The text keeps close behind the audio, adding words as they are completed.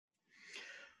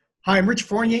Hi, I'm Rich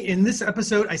Fournier. In this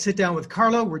episode, I sit down with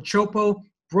Carlo Racioppo,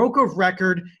 broker of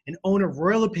record and owner of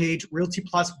Royal LePage Realty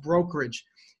Plus Brokerage.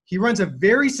 He runs a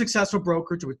very successful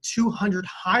brokerage with 200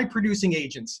 high-producing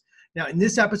agents. Now, in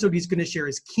this episode, he's going to share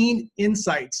his keen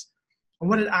insights on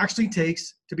what it actually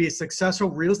takes to be a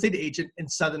successful real estate agent in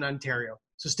Southern Ontario.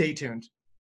 So stay tuned.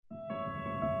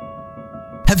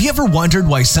 Have you ever wondered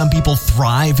why some people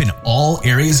thrive in all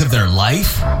areas of their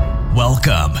life?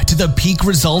 Welcome to the Peak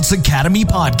Results Academy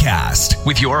podcast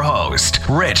with your host,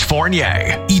 Rich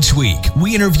Fournier. Each week,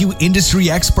 we interview industry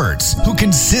experts who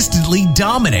consistently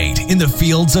dominate in the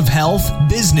fields of health,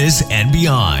 business, and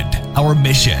beyond. Our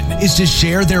mission is to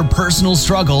share their personal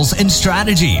struggles and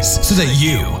strategies so that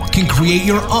you can create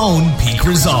your own peak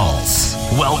results.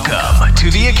 Welcome to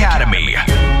the Academy.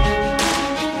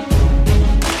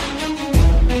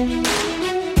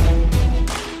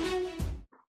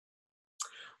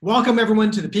 Welcome,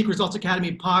 everyone, to the Peak Results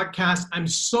Academy podcast. I'm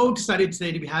so excited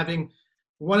today to be having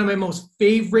one of my most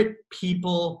favorite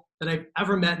people that I've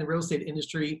ever met in the real estate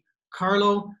industry,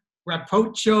 Carlo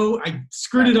Racioppo. I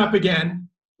screwed it up again.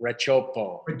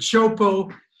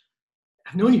 Racioppo.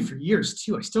 I've known you for years,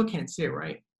 too. I still can't say it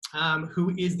right.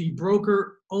 Who is the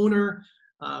broker owner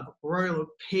of Royal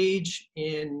LePage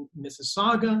in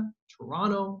Mississauga,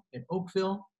 Toronto, and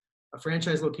Oakville, a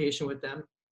franchise location with them.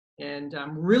 And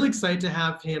I'm really excited to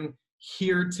have him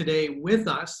here today with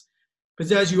us,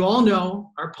 because as you all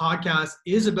know, our podcast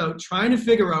is about trying to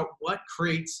figure out what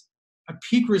creates a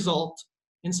peak result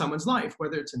in someone's life,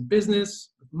 whether it's in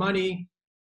business, money,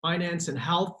 finance, and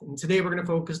health. And today we're going to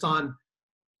focus on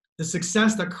the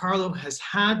success that Carlo has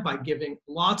had by giving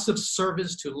lots of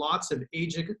service to lots of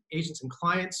agents and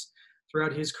clients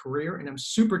throughout his career. And I'm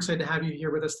super excited to have you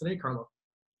here with us today, Carlo.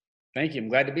 Thank you. I'm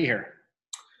glad to be here.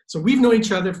 So we've known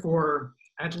each other for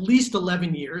at least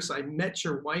 11 years. I met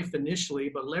your wife initially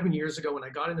about 11 years ago when I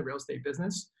got in the real estate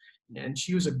business, and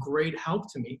she was a great help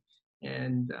to me.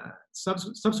 And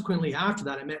subsequently after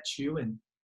that, I met you,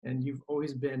 and you've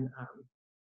always been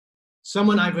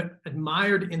someone I've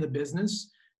admired in the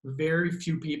business. Very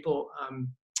few people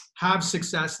have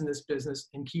success in this business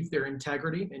and keep their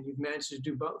integrity, and you've managed to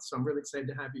do both. So I'm really excited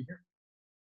to have you here.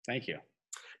 Thank you.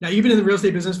 Now, you've been in the real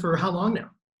estate business for how long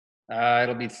now?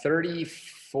 It'll be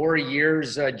 34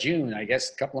 years, June, I guess,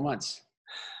 a couple of months.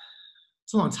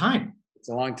 It's a long time. It's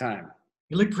a long time.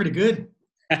 You look pretty good.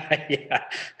 Yeah.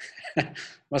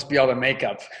 Must be all the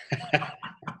makeup.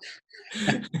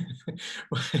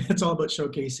 It's all about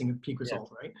showcasing a peak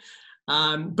result, yeah.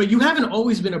 Right? But you haven't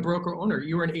always been a broker owner.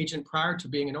 You were an agent prior to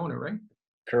being an owner, right?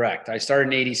 Correct. I started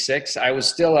in 86. I was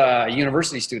still a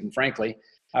university student, frankly.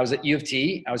 I was at U of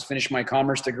T. I was finishing my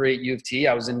commerce degree at U of T.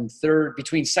 I was in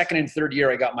between second and third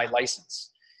year, I got my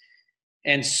license.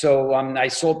 And so I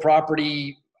sold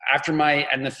property after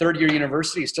and the third year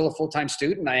university, still a full-time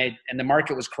student. And the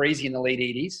market was crazy in the late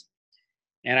 80s.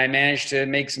 And I managed to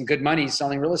make some good money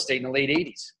selling real estate in the late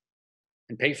 80s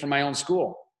and pay for my own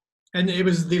school. And it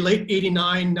was the late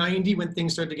 89, 90 when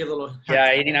things started to get a little hectic.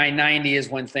 Yeah, 89, 90 is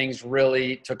when things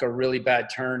really took a really bad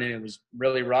turn, and it was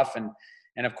really rough. And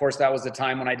of course, that was the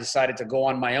time when I decided to go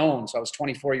on my own. So I was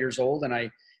 24 years old, and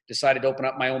I decided to open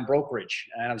up my own brokerage.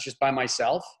 And I was just by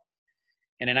myself.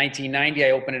 And in 1990,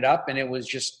 I opened it up, and it was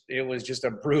just a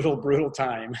brutal, brutal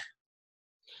time.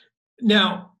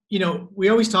 Now, we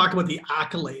always talk about the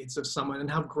accolades of someone and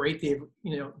how great they've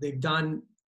done,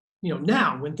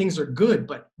 now when things are good.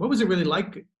 But what was it really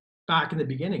like back in the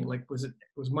beginning? Like, was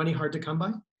money hard to come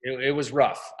by? It was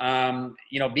rough.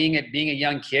 Being a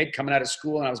young kid coming out of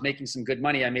school, and I was making some good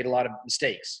money, I made a lot of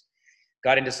mistakes.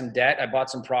 Got into some debt. I bought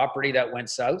some property that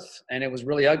went south, and it was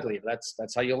really ugly.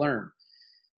 That's how you learn.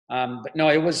 But no,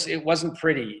 it wasn't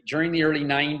pretty. During the early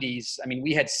 90s,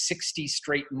 we had 60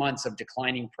 straight months of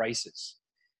declining prices.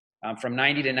 From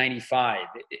 90 to 95.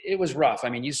 It was rough.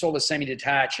 You sold a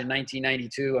semi-detached in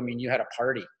 1992. You had a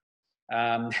party.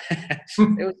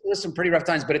 It was some pretty rough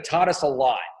times, but it taught us a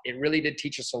lot. It really did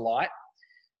teach us a lot.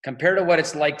 Compared to what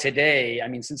it's like today,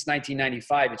 since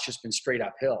 1995, it's just been straight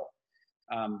uphill.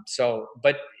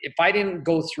 But if I didn't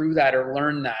go through that or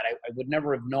learn that, I would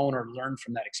never have known or learned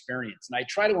from that experience. And I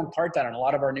try to impart that on a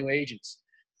lot of our new agents,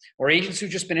 or agents who've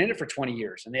just been in it for 20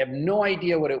 years, and they have no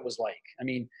idea what it was like.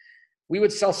 We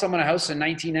would sell someone a house in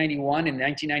 1991. In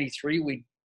 1993, we'd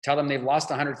tell them they've lost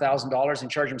 $100,000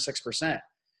 and charge them 6%.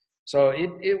 So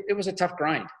it was a tough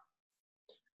grind.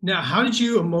 Now, how did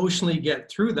you emotionally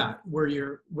get through that?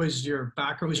 Was your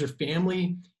background, was your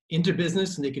family into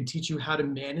business and they could teach you how to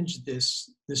manage this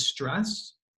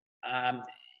stress?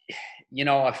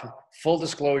 Full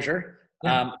disclosure,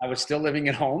 I was still living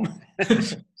at home.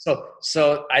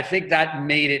 So I think that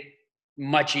made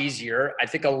much easier. I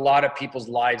think a lot of people's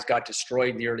lives got destroyed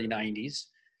in the early 90s.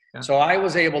 Yeah. So I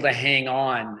was able to hang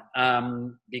on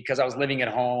because I was living at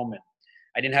home and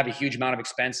I didn't have a huge amount of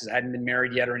expenses. I hadn't been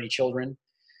married yet or any children.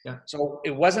 Yeah. So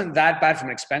it wasn't that bad from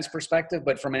an expense perspective,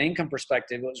 but from an income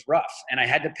perspective, it was rough. And I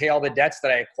had to pay all the debts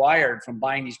that I acquired from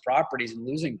buying these properties and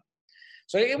losing them.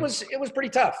 So it was pretty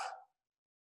tough.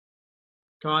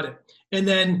 Got it. And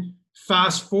then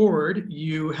fast forward,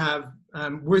 you have,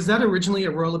 was that originally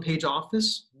a Royal LePage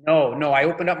office? No, I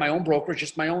opened up my own brokerage,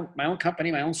 just my own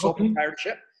company, my own sole Okay.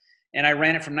 proprietorship. And I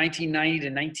ran it from 1990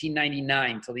 to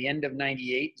 1999 till the end of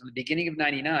 98. So the beginning of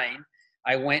 99,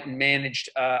 I went and managed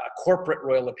a corporate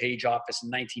Royal LePage office in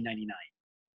 1999.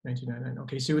 1999.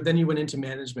 Okay. So then you went into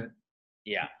management.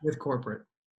 Yeah. With corporate.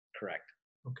 Correct.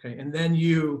 Okay. And then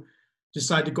you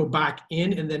decide to go back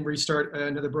in and then restart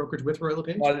another brokerage with Royal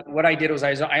LePage? Well, what I did was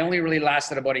I only really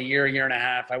lasted about a year and a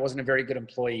half. I wasn't a very good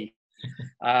employee.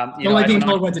 Don't like being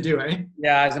told what to do, eh?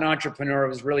 Yeah, as an entrepreneur, it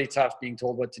was really tough being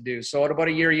told what to do. So at about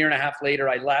a year and a half later,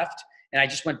 I left and I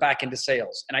just went back into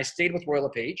sales. And I stayed with Royal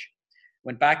LePage,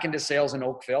 went back into sales in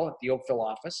Oakville, at the Oakville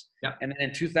office. Yeah. And then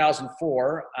in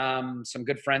 2004, some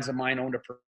good friends of mine owned a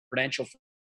Prudential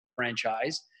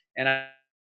franchise, and I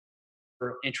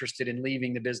were interested in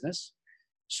leaving the business.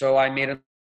 So I made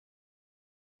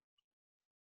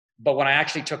but when I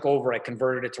actually took over, I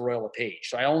converted it to Royal LePage.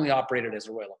 So I only operated as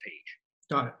a Royal LePage.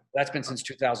 Got it. That's been since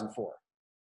 2004.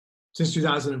 Since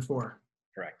 2004.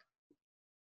 Correct.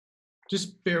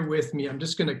 Just bear with me. I'm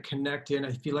just going to connect in.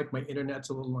 I feel like my internet's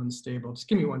a little unstable. Just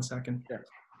give me 1 second. Sure.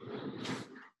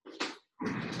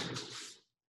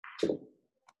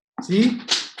 See?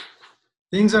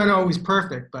 Things aren't always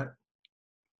perfect, but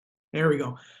there we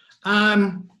go.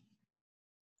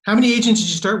 How many agents did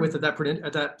you start with at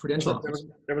that Prudential office?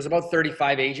 There was about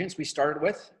 35 agents we started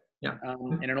with. Yeah.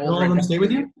 In an Did all of them stay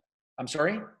with you? I'm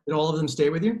sorry? Did all of them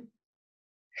stay with you?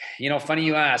 You know, funny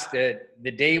you ask. The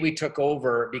day we took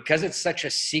over, because it's such a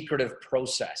secretive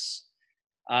process,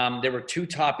 there were 2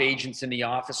 top agents in the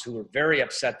office who were very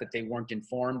upset that they weren't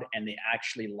informed, and they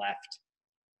actually left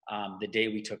the day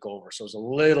we took over. So it was a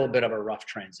little bit of a rough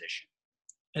transition.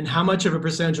 And how much of a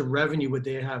percentage of revenue would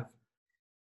they have?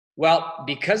 Well,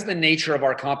 because the nature of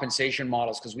our compensation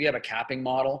models, because we have a capping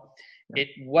model, it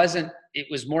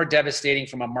was more devastating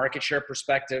from a market share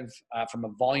perspective, from a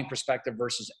volume perspective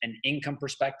versus an income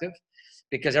perspective,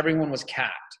 because everyone was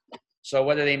capped. So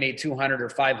whether they made 200 or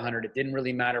 500, it didn't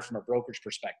really matter from a brokerage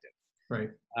perspective. Right.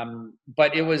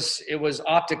 But it was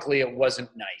optically, it wasn't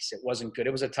nice. It wasn't good.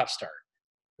 It was a tough start.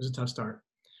 It was a tough start.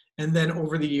 And then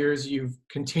over the years, you've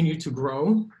continued to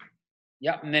grow.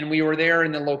 Yeah, and then we were there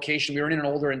in the location. We were in an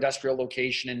older industrial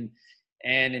location,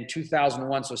 and in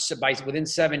 2001, so within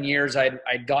 7 years,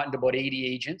 I'd gotten to about 80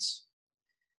 agents,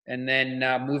 and then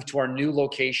moved to our new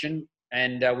location,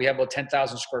 and we have about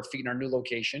 10,000 square feet in our new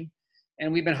location,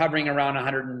 and we've been hovering around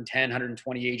 110,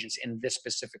 120 agents in this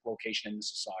specific location in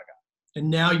Mississauga. And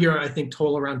now you're, I think,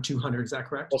 total around 200. Is that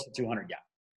correct? Close to 200, yeah.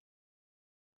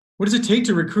 What does it take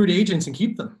to recruit agents and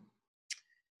keep them?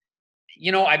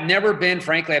 You know, I've never been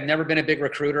a big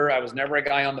recruiter. I was never a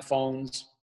guy on the phones.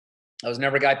 I was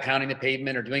never a guy pounding the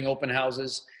pavement or doing open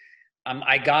houses.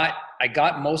 I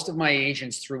got most of my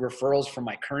agents through referrals from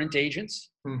my current agents.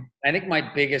 I think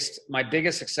my biggest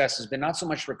success has been not so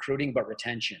much recruiting, but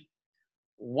retention.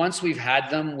 Once we've had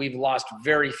them, we've lost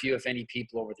very few, if any,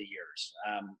 people over the years.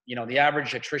 You know, the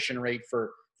average attrition rate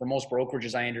for most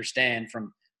brokerages, I understand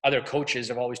from other coaches,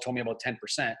 have always told me about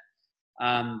 10%.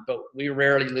 But we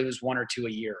rarely lose 1 or 2 a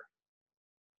year.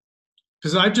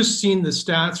 Because I've just seen the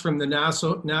stats from the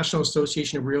National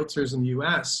Association of Realtors in the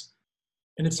US,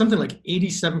 and it's something like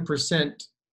 87%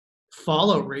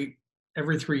 fallout rate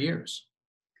every 3 years.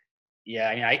 Yeah,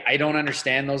 I mean, I don't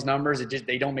understand those numbers.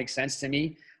 They don't make sense to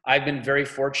me. I've been very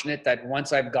fortunate that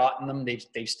once I've gotten them,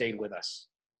 they've stayed with us.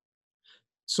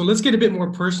 So let's get a bit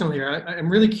more personal here.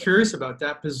 I'm really curious about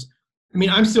that because, I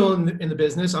mean, I'm still in the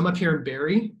business. I'm up here in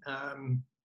Barrie.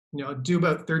 You know, do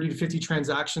about 30 to 50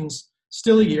 transactions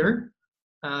still a year,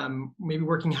 maybe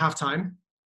working half-time.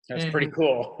 That's pretty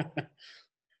cool.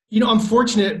 You know, I'm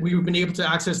fortunate we've been able to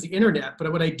access the internet, but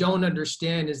what I don't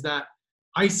understand is that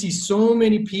I see so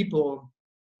many people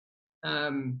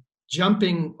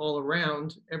jumping all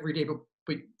around every day,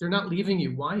 but they're not leaving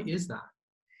you. Why is that?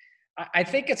 I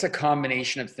think it's a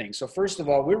combination of things. So first of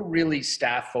all, we're really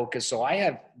staff focused. So I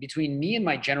have, between me and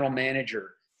my general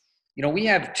manager, you know, we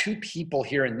have 2 people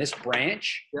here in this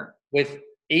branch with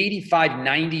 85,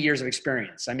 90 years of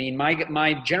experience. I mean,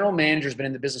 my general manager's been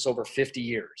in the business over 50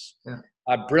 years.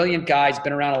 A brilliant guy. He's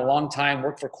been around a long time,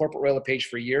 worked for corporate Royal LePage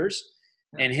for years.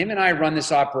 And him and I run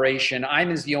this operation.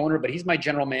 I'm as the owner, but he's my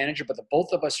general manager, but the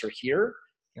both of us are here.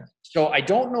 Yeah. So I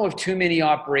don't know of too many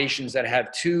operations that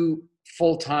have two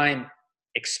full-time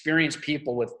experienced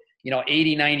people with,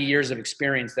 80, 90 years of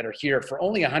experience that are here for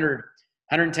only 100,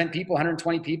 110 people,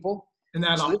 120 people. In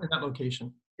that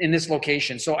location. In this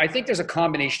location. So I think there's a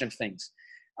combination of things.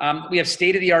 We have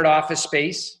state-of-the-art office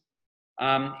space.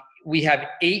 We have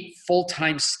 8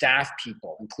 full-time staff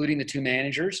people, including the 2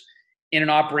 managers, in an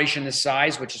operation this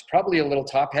size, which is probably a little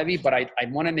top-heavy, but I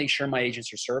want to make sure my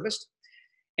agents are serviced.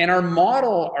 And our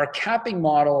model, our capping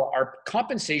model, our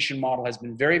compensation model has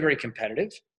been very, very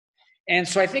competitive. And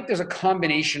so I think there's a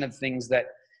combination of things that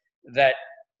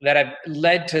have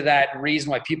led to that reason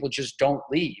why people just don't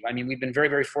leave. I mean, we've been very,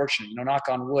 very fortunate, knock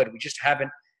on wood. We just haven't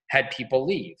had people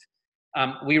leave.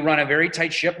 We run a very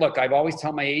tight ship. Look, I've always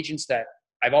tell my agents that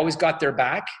I've always got their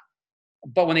back,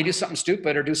 but when they do something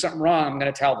stupid or do something wrong, I'm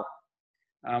going to tell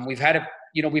them.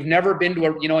 We've never been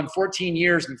to in 14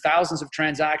 years and thousands of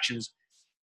transactions,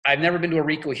 I've never been to a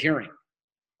RICO hearing.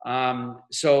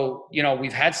 So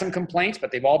we've had some complaints,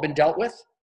 but they've all been dealt with,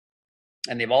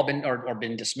 and they've all been or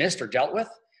been dismissed or dealt with.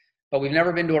 But we've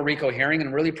never been to a RICO hearing, and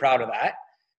I'm really proud of that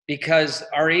because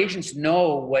our agents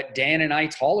know what Dan and I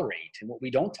tolerate and what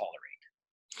we don't tolerate.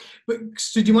 But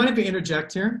so do you mind if I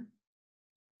interject here?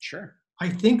 Sure. I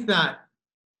think that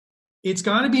it's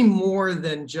got to be more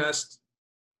than just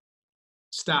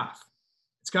staff.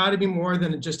 It's got to be more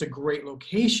than just a great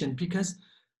location, because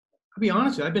I'll be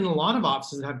honest with you, I've been in a lot of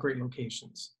offices that have great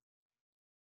locations.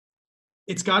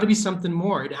 It's got to be something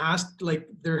more.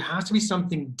 There has to be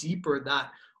something deeper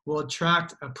that will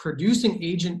attract a producing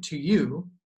agent to you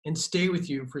and stay with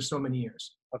you for so many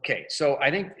years. Okay, so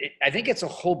I think it's a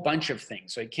whole bunch of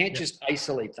things. So you can't just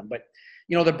isolate them. But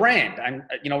the brand.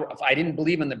 If I didn't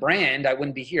believe in the brand, I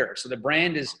wouldn't be here. So the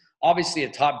brand is obviously a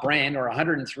top brand. We're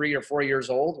 103 or 4 years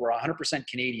old. We're 100%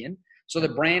 Canadian. So the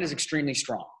brand is extremely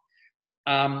strong.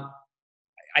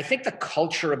 I think the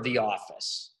culture of the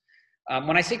office.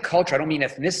 When I say culture, I don't mean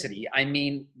ethnicity. I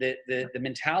mean the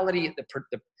mentality,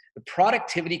 the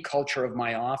productivity culture of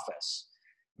my office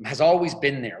has always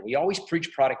been there. We always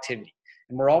preach productivity,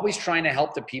 and we're always trying to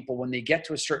help the people when they get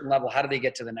to a certain level. How do they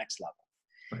get to the next level?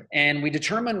 Right. And we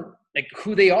determine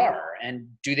who they are and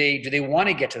do they want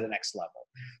to get to the next level.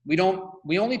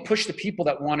 We only push the people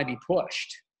that want to be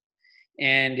pushed.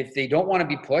 And if they don't want to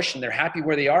be pushed and they're happy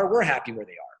where they are, we're happy where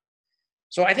they are.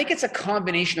 So I think it's a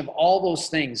combination of all those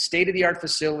things: state-of-the-art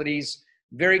facilities,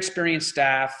 very experienced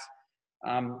staff,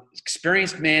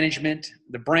 experienced management,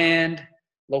 the brand,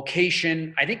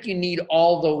 location. I think you need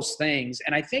all those things.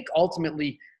 And I think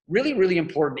ultimately, really, really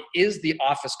important is the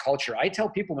office culture. I tell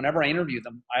people whenever I interview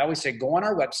them, I always say, go on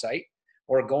our website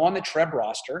or go on the TREB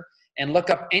roster and look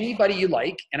up anybody you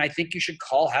like. And I think you should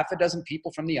call half a dozen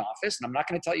people from the office. And I'm not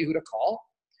going to tell you who to call,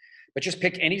 but just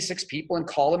pick any 6 people and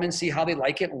call them and see how they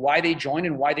like it, why they join,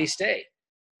 and why they stay.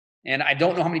 And I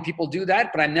don't know how many people do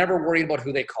that, but I'm never worried about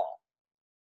who they call.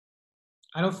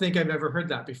 I don't think I've ever heard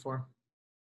that before.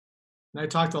 And I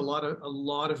talked to a lot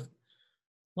of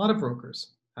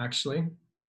brokers, actually.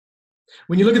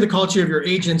 When you look at the culture of your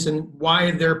agents and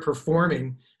why they're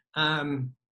performing,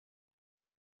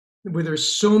 where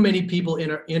there's so many people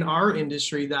in our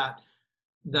industry that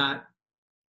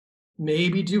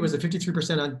maybe do, was it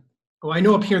 53% on? Oh, I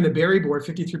know up here in the Barrie board,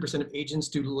 53% of agents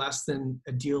do less than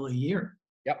a deal a year.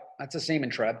 Yep, that's the same in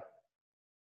TREB.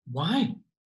 Why?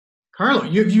 Carlo,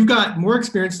 you've got more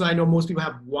experience than I know most people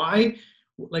have. Why?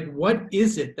 What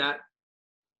is that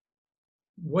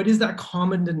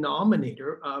common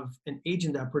denominator of an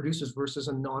agent that produces versus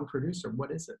a non-producer? What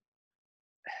is it?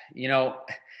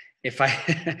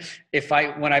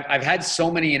 I've had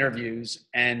so many interviews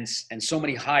and so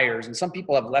many hires, and some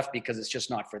people have left because it's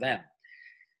just not for them.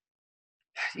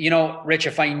 Rich,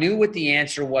 if I knew what the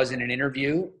answer was in an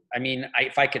interview,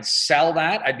 if I could sell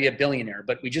that, I'd be a billionaire,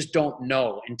 but we just don't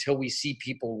know until we see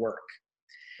people work.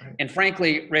 Right. And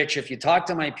frankly, Rich, if you talk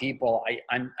to my people,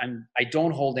 I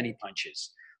don't hold any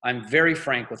punches. I'm very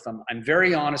frank with them. I'm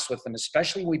very honest with them,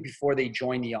 especially before they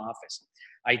join the office.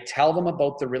 I tell them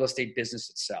about the real estate business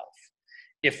itself.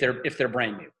 If they're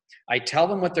brand new, I tell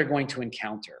them what they're going to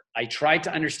encounter. I try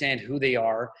to understand who they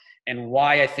are and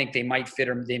why I think they might fit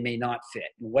or they may not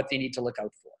fit, and what they need to look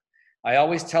out for. I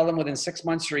always tell them within 6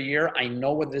 months or a year, I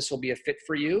know whether this will be a fit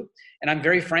for you. And I'm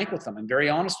very frank with them. I'm very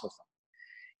honest with them.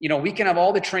 We can have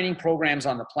all the training programs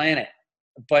on the planet,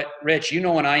 but Rich,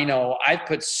 and I know, I've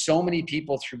put so many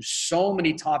people through so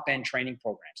many top-end training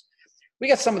programs. We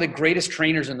got some of the greatest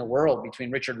trainers in the world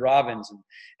between Richard Robbins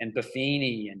and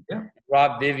Buffini and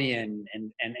Rob Vivian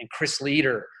and Chris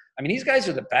Leader. These guys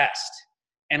are the best.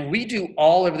 and we do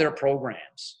all of their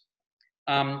programs.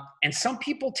 And some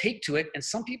people take to it, and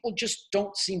some people just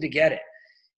don't seem to get it.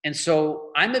 And so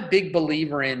I'm a big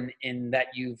believer in that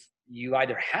you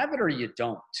either have it or you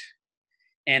don't.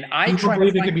 And I try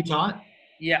believe to it find, can be taught.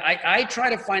 yeah, I try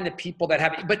to find the people that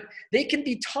have it, but they can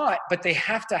be taught, but they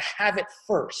have to have it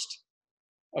first.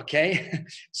 Okay.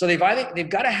 So they've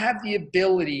got to have the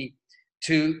ability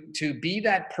to be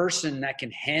that person that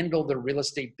can handle the real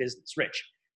estate business. Rich,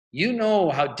 you know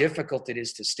how difficult it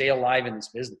is to stay alive in this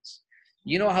business.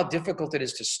 You know how difficult it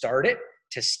is to start it,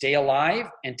 to stay alive,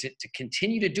 and to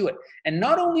continue to do it. And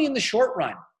not only in the short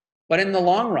run, but in the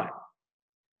long run.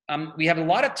 We have a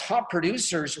lot of top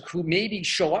producers who maybe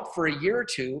show up for a year or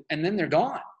two and then they're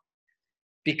gone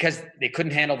because they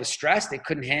couldn't handle the stress. They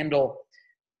couldn't handle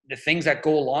the things that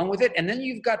go along with it. And then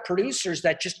you've got producers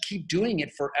that just keep doing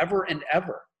it forever and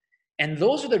ever. And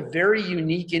those are the very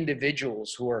unique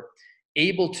individuals who are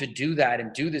able to do that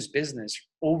and do this business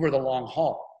over the long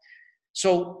haul.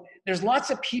 So there's lots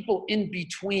of people in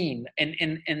between.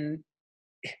 And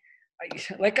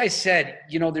like I said,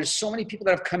 there's so many people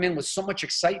that have come in with so much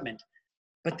excitement,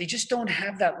 but they just don't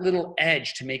have that little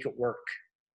edge to make it work.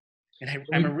 And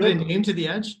Can we put a name to the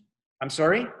edge? I'm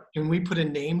sorry? Can we put a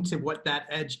name to what that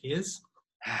edge is?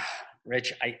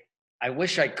 Rich, I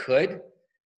wish I could.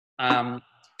 I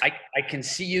can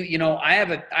see you. I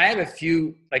have a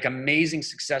few like amazing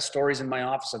success stories in my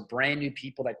office of brand new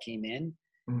people that came in.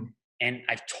 Mm-hmm. And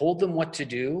I've told them what to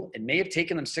do. It may have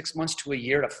taken them 6 months to a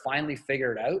year to finally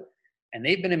figure it out. And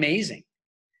they've been amazing.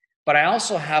 But I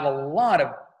also have a lot of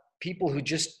people who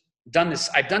just done this.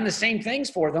 I've done the same things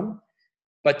for them,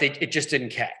 but it just didn't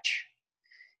catch.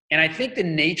 And I think the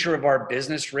nature of our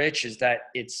business, Rich, is that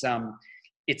it's the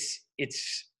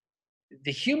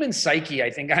human psyche. I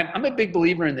think I'm a big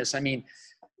believer in this. I mean,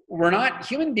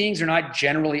 human beings are not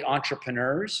generally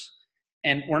entrepreneurs,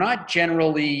 and we're not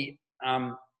generally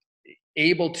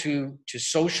able to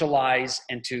socialize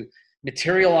and to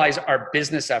materialize our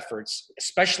business efforts,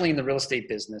 especially in the real estate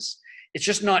business. It's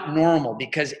just not normal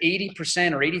because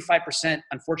 80% or 85%,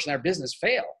 unfortunately, our business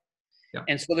fail. Yeah.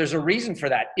 And so there's a reason for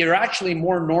that. You're actually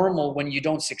more normal when you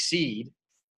don't succeed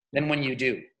than when you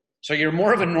do. So you're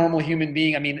more of a normal human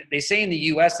being. I mean, they say in the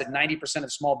US that 90%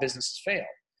 of small businesses fail.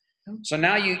 So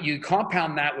now you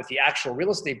compound that with the actual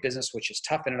real estate business, which is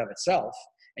tough in and of itself,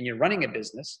 and you're running a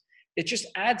business. It just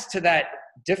adds to that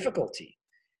difficulty.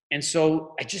 And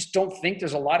so I just don't think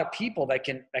there's a lot of people that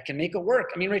can make it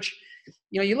work. I mean, Rich,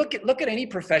 you look at any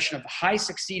profession of high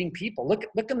succeeding people. Look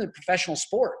in the professional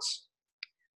sports.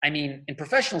 I mean, in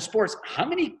professional sports, how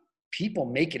many people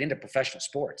make it into professional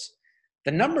sports?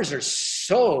 The numbers are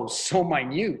so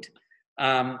minute.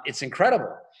 It's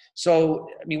incredible. So,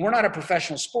 I mean, we're not a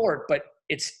professional sport, but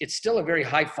it's still a very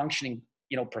high functioning,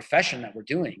 profession that we're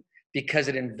doing because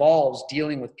it involves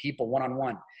dealing with people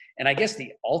one-on-one. And I guess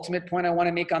the ultimate point I want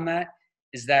to make on that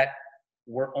is that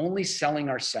we're only selling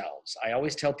ourselves. I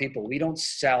always tell people we don't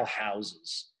sell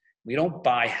houses. We don't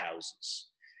buy houses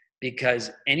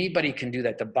because anybody can do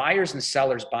that. The buyers and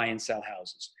sellers buy and sell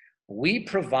houses. We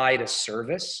provide a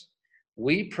service.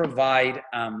 We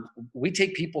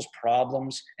take people's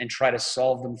problems and try to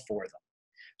solve them for them.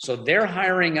 So they're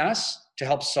hiring us to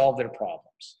help solve their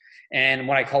problems. And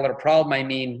when I call it a problem, I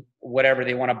mean whatever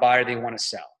they want to buy or they want to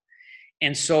sell.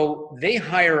 And so they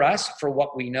hire us for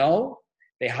what we know.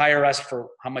 They hire us for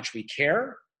how much we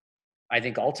care, I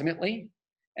think ultimately.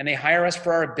 And they hire us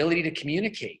for our ability to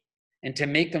communicate and to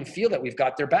make them feel that we've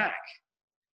got their back.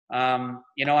 And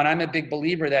I'm a big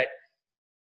believer that,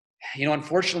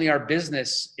 unfortunately our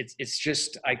business, it's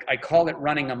just, I call it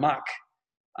running amok.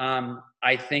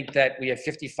 I think that we have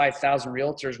 55,000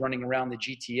 realtors running around the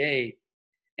GTA,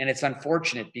 and it's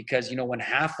unfortunate because, when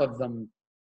half of them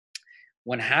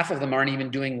aren't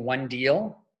even doing one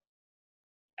deal,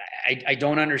 I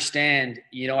don't understand.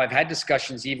 I've had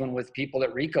discussions even with people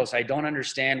at Ricos. I don't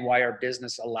understand why our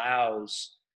business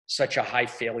allows such a high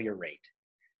failure rate.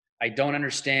 I don't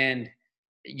understand.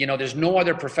 There's no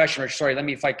other profession, or sorry,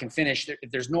 if I can finish.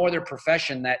 There's no other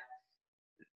profession that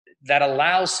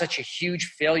allows such a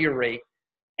huge failure rate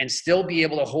and still be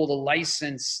able to hold a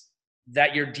license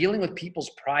that you're dealing with people's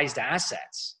prized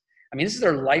assets. I mean, this is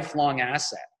their lifelong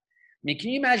asset. I mean, can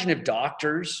you imagine if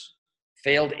doctors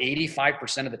failed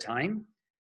 85% of the time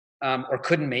or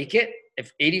couldn't make it?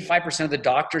 If 85% of the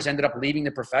doctors ended up leaving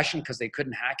the profession because they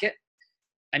couldn't hack it?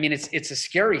 I mean, it's a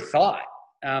scary thought.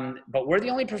 But we're the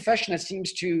only profession that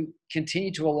seems to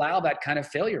continue to allow that kind of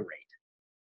failure rate.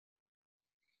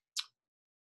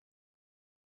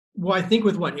 Well, I think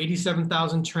with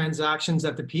 87,000 transactions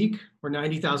at the peak, or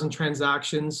 90,000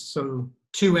 transactions, so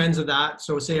two ends of that,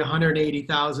 so say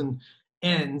 180,000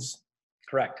 ends.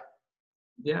 Correct.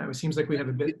 Yeah, it seems like we have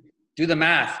a bit. Do the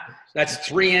math. That's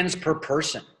 3 ends per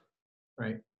person.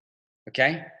 Right.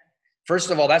 Okay.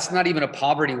 First of all, that's not even a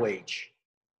poverty wage.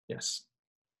 Yes.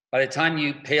 By the time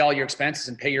you pay all your expenses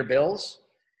and pay your bills,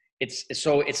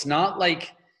 it's not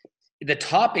like the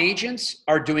top agents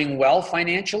are doing well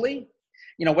financially.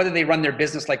 You know, whether they run their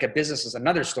business like a business is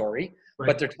another story, Right.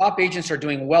 but their top agents are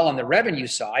doing well on the revenue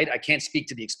side. I can't speak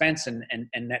to the expense and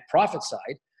net profit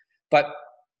side, but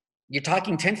you're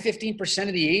talking 10, 15%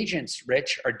 of the agents,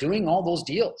 Rich, are doing all those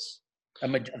deals, a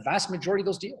vast majority of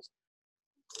those deals.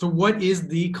 So what is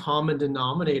the common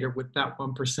denominator with that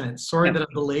 1%? Sorry that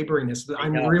I'm belaboring this, but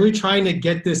I'm know. really trying to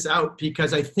get this out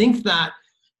because I think that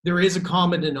there is a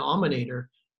common denominator.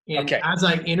 And Okay. as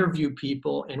I interview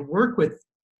people and work with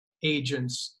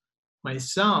agents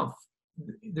myself,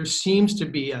 there seems to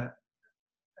be a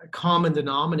common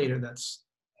denominator that's...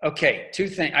 Okay, two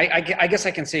things. I guess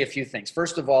I can say a few things.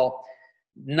 First of all,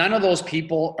 none of those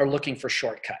people are looking for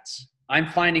shortcuts. I'm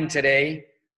finding today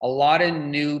a lot of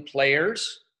new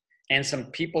players and some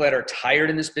people that are tired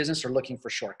in this business are looking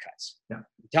for shortcuts. Yeah.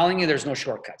 I'm telling you, there's no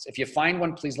shortcuts. If you find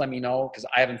one, please let me know because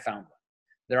I haven't found one.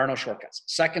 There are no shortcuts.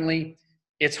 Secondly,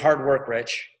 it's hard work,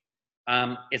 Rich.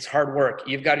 It's hard work.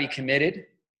 You've got to be committed.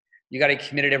 You got to be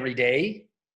committed every day.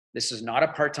 This is not a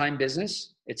part-time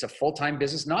business. It's a full-time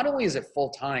business. Not only is it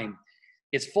full-time,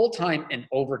 it's full-time and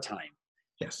overtime.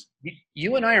 Yes.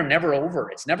 You and I are never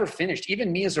over. It's never finished.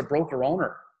 Even me as a broker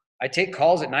owner, I take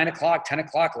calls at 9 o'clock, 10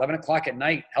 o'clock, 11 o'clock at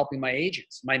night, helping my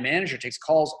agents. My manager takes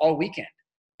calls all weekend,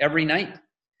 every night.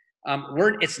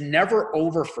 It's never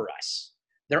over for us.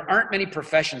 There aren't many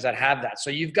professions that have that. So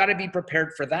you've got to be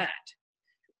prepared for that.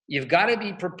 You've got to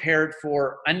be prepared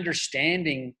for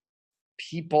understanding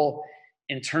people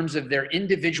in terms of their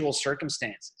individual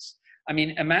circumstances. I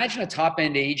mean, imagine a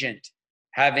top-end agent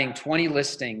having 20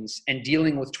 listings and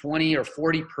dealing with 20 or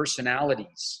 40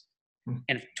 personalities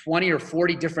and 20 or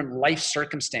 40 different life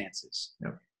circumstances.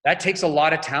 Yep. That takes a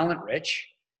lot of talent, Rich.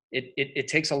 It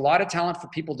takes a lot of talent for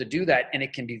people to do that, and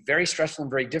it can be very stressful and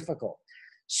very difficult.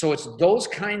 So it's those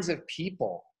kinds of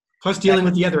people. Plus dealing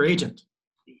with the other agent.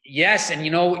 Yes, and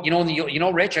you know,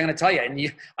 Rich, I'm going to tell you,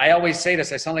 and I always say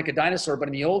this, I sound like a dinosaur, but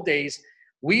in the old days,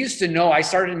 we used to know, I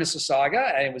started in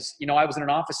Mississauga, and it was, I was in an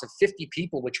office of 50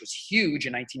 people, which was huge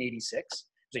in 1986.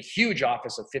 It was a huge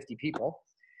office of 50 people.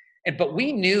 But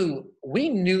we knew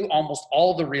almost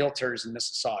all the realtors in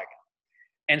Mississauga.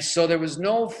 And so there was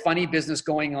no funny business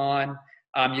going on.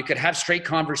 You could have straight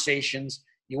conversations.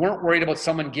 You weren't worried about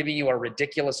someone giving you a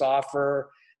ridiculous offer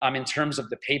in terms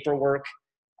of the paperwork.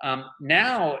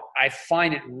 Now I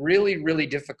find it really, really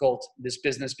difficult, this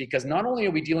business, because not only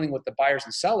are we dealing with the buyers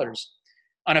and sellers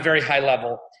on a very high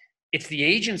level, it's the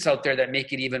agents out there that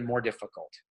make it even more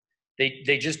difficult.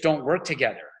 They just don't work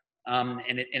together. And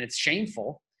it's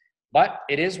shameful, but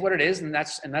it is what it is. And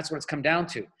that's what it's come down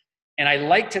to. And I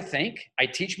like to think, I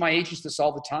teach my agents this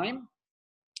all the time.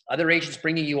 Other agents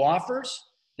bringing you offers,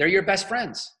 they're your best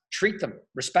friends. Treat them,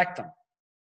 respect them.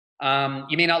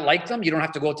 You may not like them. You don't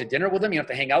have to go out to dinner with them. You don't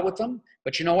have to hang out with them.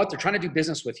 But you know what? They're trying to do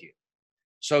business with you.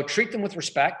 So treat them with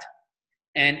respect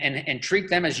and treat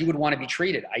them as you would want to be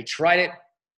treated. I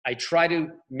try to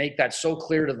make that so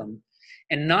clear to them.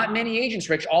 And not many agents,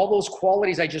 Rich, all those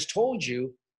qualities I just told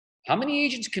you, how many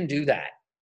agents can do that?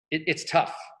 It's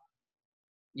tough.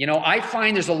 I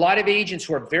find there's a lot of agents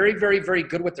who are very, very, very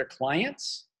good with their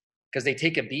clients because they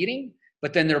take a beating,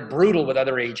 but then they're brutal with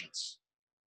other agents.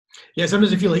 Yeah,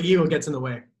 sometimes I feel like ego gets in the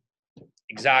way.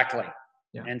 Exactly.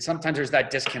 Yeah. And sometimes there's that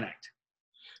disconnect.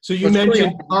 So you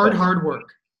mentioned hard work.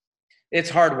 It's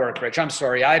hard work, Rich. I'm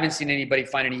sorry. I haven't seen anybody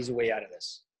find an easy way out of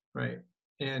this. Right.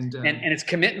 And it's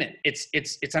commitment.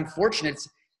 It's unfortunate.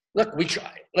 Look,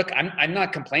 I'm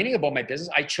not complaining about my business.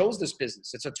 I chose this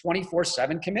business. It's a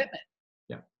 24/7 commitment.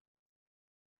 Yeah.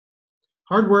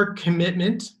 Hard work,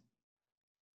 commitment.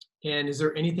 And is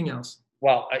there anything else?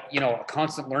 Well, a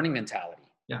constant learning mentality.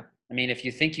 Yeah. I mean, if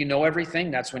you think you know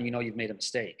everything, that's when you know you've made a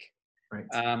mistake. Right.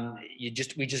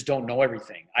 We just don't know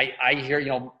everything. I hear,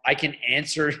 I can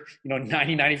answer,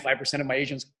 95% of my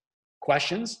agents'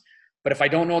 questions, but if I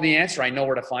don't know the answer, I know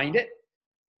where to find it.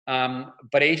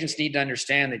 But agents need to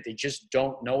understand that they just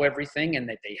don't know everything and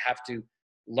that they have to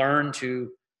learn to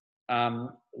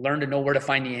know where to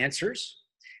find the answers.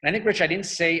 And I think, Rich, I didn't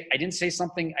say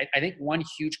something. I think one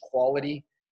huge quality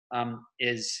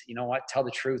is, tell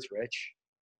the truth, Rich.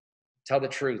 Tell the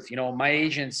truth. My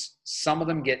agents, some of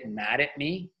them get mad at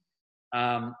me.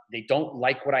 They don't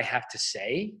like what I have to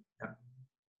say. Yeah.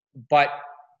 But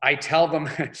I tell them,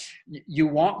 you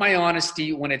want my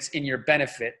honesty when it's in your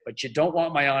benefit, but you don't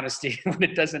want my honesty when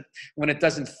it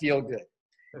doesn't feel good.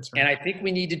 That's right. And I think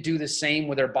we need to do the same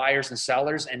with our buyers and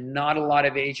sellers, and not a lot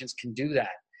of agents can do that.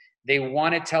 They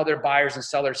want to tell their buyers and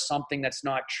sellers something that's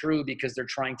not true because they're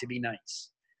trying to be nice.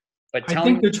 But I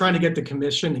think they're trying to get the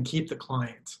commission and keep the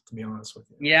client, to be honest with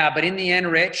you. Yeah, but in the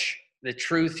end, Rich, the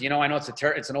truth, I know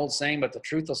it's an old saying, but the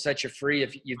truth will set you free.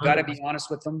 If you've got to be honest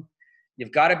with them,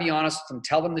 you've got to be honest with them.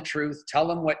 Tell them the truth. Tell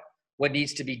them what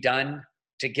needs to be done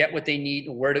to get what they need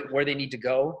and where they need to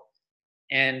go.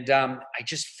 And I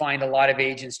just find a lot of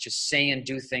agents just say and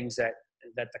do things that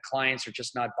the clients are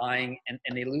just not buying, and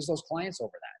they lose those clients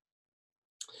over that.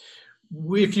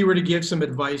 If you were to give some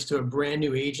advice to a brand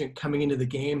new agent coming into the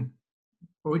game,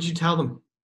 what would you tell them?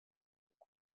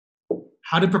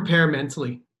 How to prepare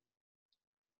mentally?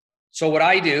 So what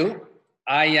I do,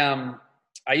 I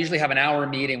usually have an hour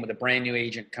meeting with a brand new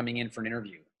agent coming in for an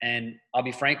interview. And I'll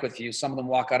be frank with you, some of them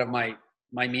walk out of my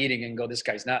meeting and go, "This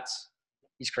guy's nuts.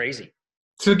 He's crazy."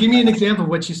 So give me an example of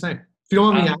what you say. If you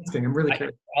don't want me asking, I'm really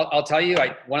curious. I'll tell you,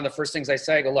 one of the first things I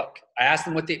say, I go, "Look," I ask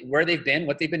them where they've been,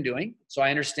 what they've been doing. So I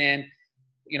understand,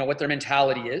 what their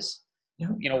mentality is,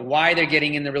 why they're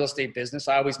getting in the real estate business.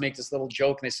 I always make this little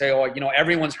joke and they say, "Oh,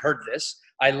 everyone's heard this.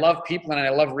 I love people and I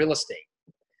love real estate."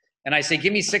 And I say,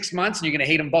 "Give me 6 months and you're going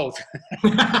to hate them both."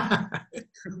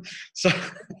 So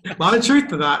a lot of truth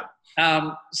to that.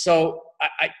 So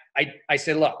I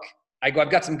say, "Look," I've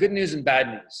got some good news and bad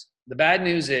news. The bad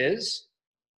news is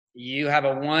you have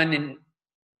a 1 in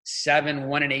 7,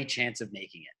 1 in 8 chance of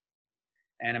making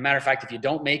it. And a matter of fact, if you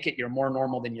don't make it, you're more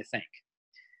normal than you think.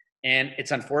 And it's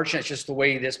unfortunate. It's just the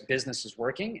way this business is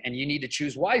working. And you need to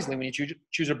choose wisely when you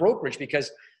choose a brokerage,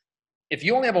 because if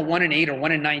you only have a 1 in 8 or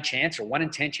 1 in 9 chance or 1 in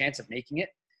 10 chance of making it,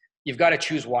 you've got to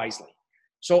choose wisely.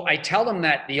 So I tell them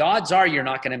that the odds are you're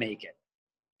not going to make it.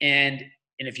 And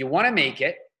if you want to make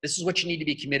it, this is what you need to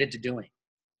be committed to doing.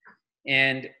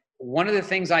 And one of the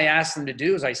things I ask them to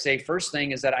do is I say, first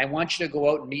thing is that I want you to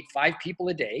go out and meet 5 people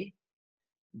a day.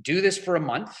 Do this for a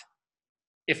month,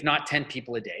 if not 10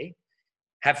 people a day.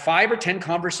 Have 5 or 10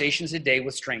 conversations a day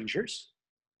with strangers.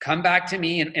 Come back to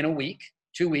me in a week,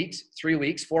 2 weeks, 3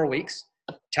 weeks, 4 weeks.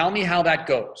 Tell me how that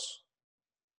goes.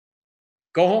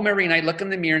 Go home every night, look in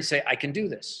the mirror and say, "I can do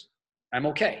this. I'm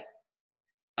okay."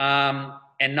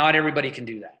 And not everybody can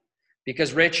do that.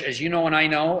 Because Rich, as you know and I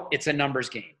know, it's a numbers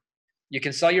game. You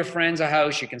can sell your friends a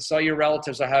house, you can sell your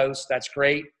relatives a house, that's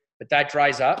great, but that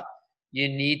dries up. You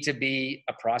need to be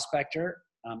a prospector.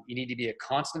 You need to be a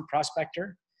constant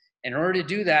prospector. In order to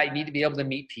do that, you need to be able to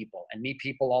meet people and meet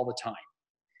people all the time.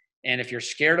 And if you're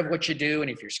scared of what you do,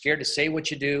 and if you're scared to say what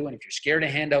you do, and if you're scared to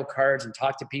hand out cards and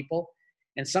talk to people,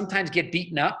 and sometimes get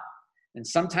beaten up, and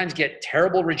sometimes get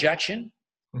terrible rejection,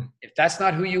 if that's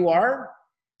not who you are,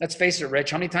 let's face it, Rich,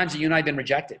 how many times have you and I been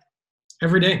rejected?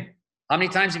 Every day. How many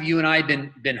times have you and I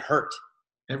been hurt?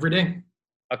 Every day.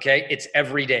 Okay, it's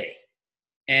every day.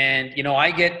 And,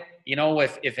 I get,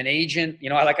 if an agent,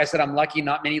 like I said, I'm lucky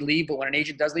not many leave, but when an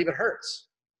agent does leave, it hurts.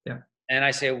 Yeah. And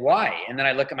I say, why? And then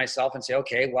I look at myself and say,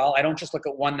 okay, well, I don't just look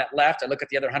at one that left. I look at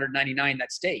the other 199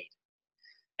 that stayed.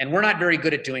 And we're not very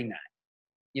good at doing that.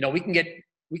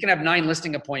 We can have 9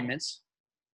 listing appointments,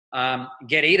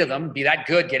 get 8 of them, be that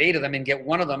good, get 8 of them, and get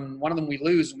one of them we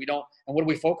lose, and we don't. And what do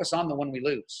we focus on? The one we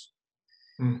lose.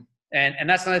 And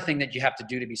that's another thing that you have to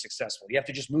do to be successful. You have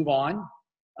to just move on.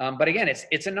 But again,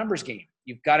 it's a numbers game.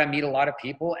 You've got to meet a lot of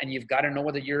people, and you've got to know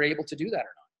whether you're able to do that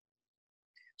or not.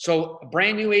 So a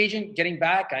brand new agent getting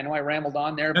back, I know I rambled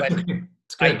on there, but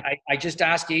I just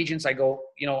ask agents, I go,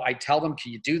 I tell them,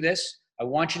 can you do this? I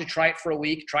want you to try it for a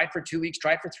week, try it for 2 weeks,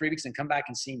 try it for 3 weeks, and come back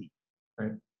and see me.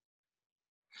 Right.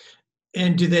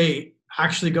 And do they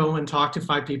actually go and talk to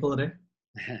 5 people a day?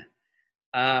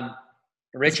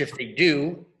 Rich, if they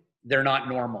do, they're not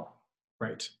normal.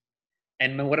 Right.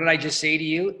 And what did I just say to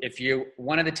you? If you're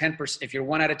 1 out of 10%, if you're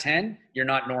 1 out of 10, you're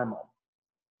not normal.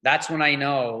 That's when I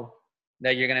know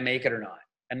that you're going to make it or not.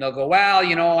 And they'll go, well,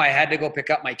 I had to go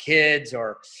pick up my kids,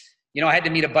 or, I had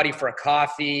to meet a buddy for a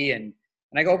coffee. And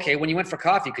I go, okay, when you went for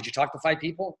coffee, could you talk to 5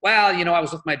 people? Well, I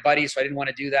was with my buddy, so I didn't want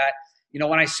to do that.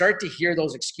 When I start to hear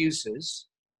those excuses,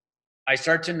 I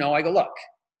start to know, I go, look,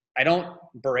 I don't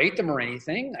berate them or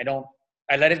anything.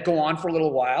 I let it go on for a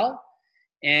little while.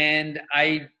 And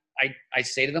I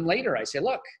say to them later, I say,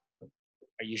 look,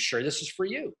 are you sure this is for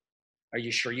you? Are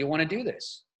you sure you want to do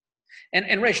this?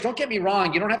 And Rich, don't get me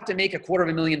wrong. You don't have to make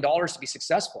 $250,000 to be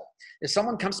successful. If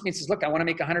someone comes to me and says, look, I want to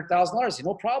make $100,000, I say,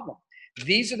 no problem.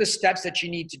 These are the steps that you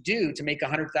need to do to make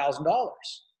 $100,000.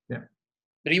 Yeah.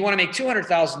 But if you want to make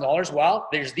 $200,000, well,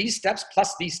 there's these steps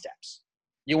plus these steps.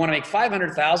 You want to make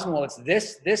 $500,000, well, it's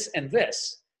this, this, and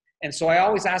this. And so I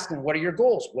always ask them, what are your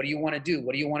goals? What do you want to do?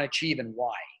 What do you want to achieve, and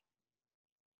why?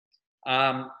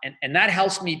 And that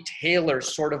helps me tailor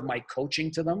sort of my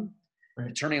coaching to them, Right.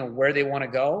 determining on where they want to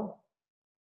go.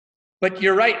 But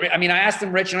you're right. I mean, I asked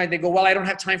them, Rich, and they go, well, I don't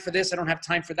have time for this. I don't have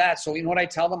time for that. So you know what I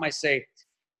tell them? I say,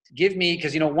 give me,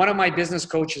 because, one of my business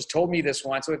coaches told me this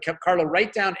once. So it kept, Carlo,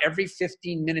 write down every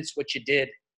 15 minutes what you did,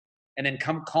 and then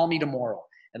come call me tomorrow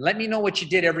and let me know what you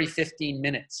did every 15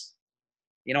 minutes.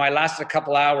 I lasted a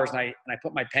couple hours, and I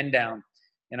put my pen down,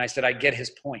 and I said, I get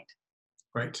his point.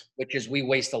 Right. Which is we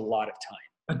waste a lot of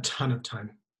time. A ton of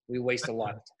time. We waste a lot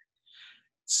of time.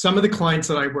 Some of the clients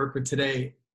that I work with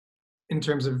today, in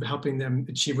terms of helping them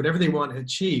achieve whatever they want to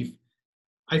achieve,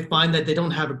 I find that they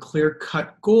don't have a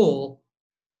clear-cut goal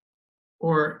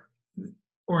or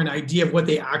an idea of what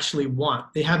they actually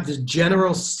want. They have this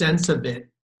general sense of it,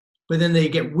 but then they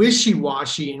get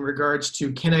wishy-washy in regards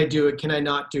to, can I do it? Can I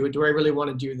not do it? Do I really want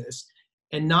to do this?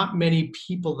 And not many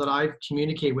people that I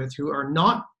communicate with who are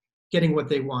not getting what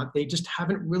they want, they just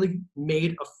haven't really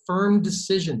made a firm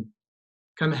decision.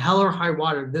 Come hell or high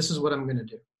water, this is what I'm going to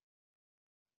do.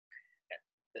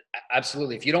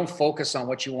 Absolutely. If you don't focus on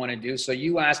what you want to do. So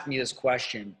you asked me this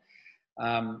question,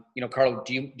 Carlo,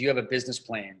 do you have a business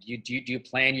plan? Do you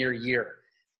plan your year?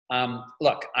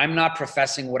 Look, I'm not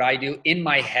professing what I do. In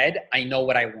my head, I know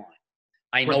what I want.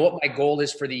 I know what my goal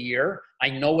is for the year. I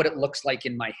know what it looks like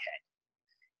in my head.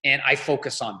 And I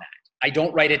focus on that. I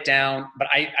don't write it down, but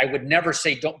I would never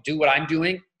say don't do what I'm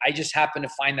doing. I just happen to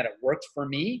find that it worked for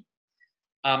me.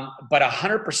 But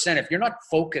 100%, if you're not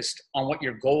focused on what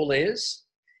your goal is,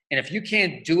 and if you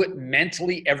can't do it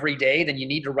mentally every day, then you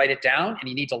need to write it down and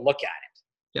you need to look at it.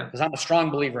 Yeah. Because I'm a strong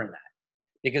believer in that.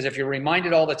 Because if you're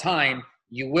reminded all the time,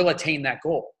 you will attain that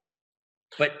goal.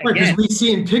 But right, again, because we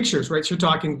see in pictures, right? So you're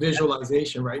talking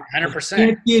visualization, right? 100%. You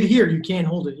can't see it here, you can't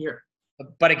hold it here.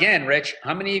 But again, Rich,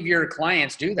 how many of your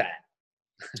clients do that?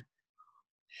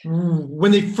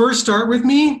 When they first start with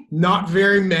me, not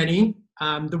very many.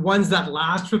 The ones that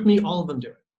last with me, all of them do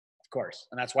it. Of course.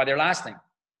 And that's why they're lasting.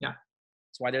 Yeah.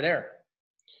 That's why they're there.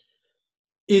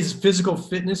 Is physical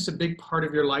fitness a big part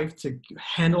of your life to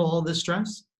handle all this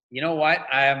stress? You know what?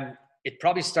 It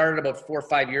probably started about 4 or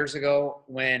 5 years ago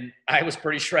when I was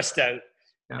pretty stressed out.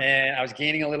 Yeah. And I was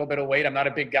gaining a little bit of weight. I'm not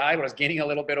a big guy, but I was gaining a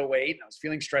little bit of weight. And I was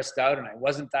feeling stressed out and I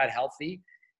wasn't that healthy.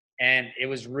 And it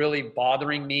was really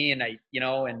bothering me. And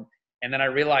and then I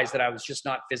realized that I was just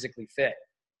not physically fit.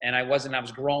 And I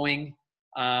was growing.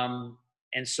 And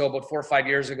so about 4 or 5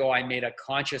 years ago, I made a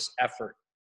conscious effort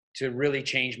to really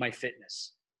change my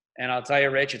fitness. And I'll tell you,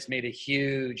 Rich, it's made a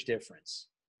huge difference.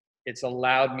 It's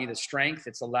allowed me the strength.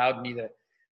 It's allowed me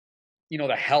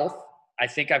the health. I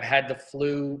think I've had the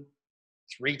flu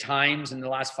 3 times in the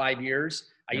last 5 years.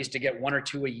 I used to get 1 or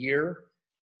 2 a year.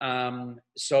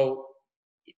 So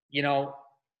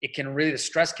the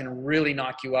stress can really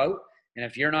knock you out. And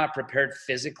if you're not prepared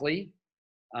physically,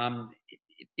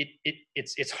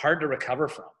 it's hard to recover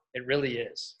from. It really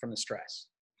is, from the stress.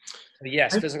 So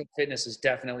yes, physical fitness is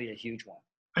definitely a huge one.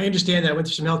 I understand that. I went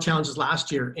through some health challenges last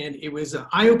year, and it was an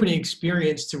eye-opening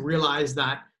experience to realize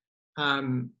that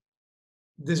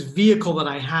this vehicle that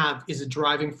I have is a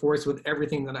driving force with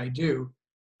everything that I do.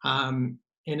 And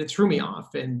it threw me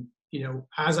off. And,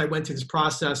 as I went through this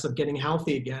process of getting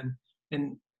healthy again,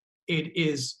 and it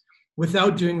is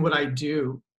without doing what I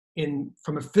do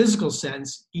from a physical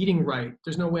sense, eating right,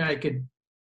 there's no way I could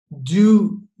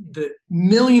do the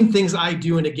million things I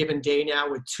do in a given day now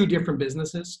with 2 different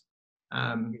businesses.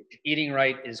 Eating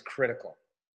right is critical.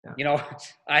 Yeah.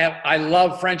 I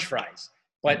love French fries,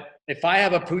 but if I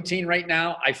have a poutine right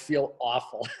now, I feel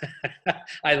awful.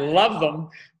 I love them,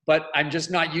 but I'm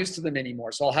just not used to them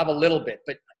anymore. So I'll have a little bit,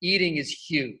 but eating is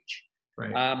huge.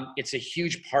 Right. It's a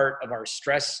huge part of our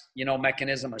stress,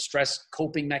 mechanism, our stress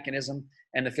coping mechanism,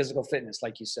 and the physical fitness,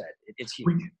 like you said, it's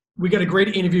huge. We got a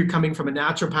great interview coming from a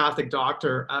naturopathic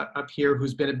doctor up here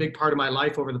who's been a big part of my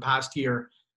life over the past year,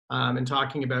 and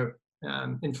talking about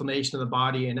inflammation of the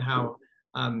body and how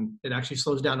it actually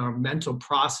slows down our mental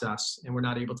process and we're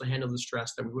not able to handle the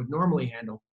stress that we would normally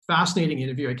handle. Fascinating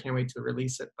interview. I can't wait to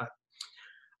release it. But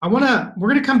we're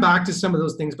going to come back to some of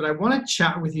those things, but I want to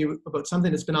chat with you about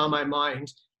something that's been on my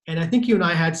mind. And I think you and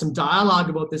I had some dialogue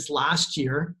about this last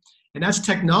year, and that's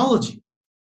technology.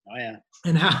 Oh yeah.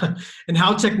 And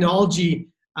how technology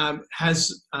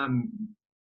has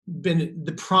been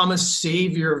the promised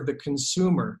savior of the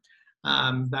consumer.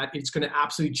 That it's going to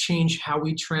absolutely change how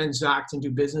we transact and do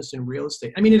business in real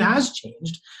estate. I mean, it has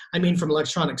changed. I mean, from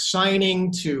electronic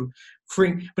signing to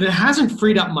free, but it hasn't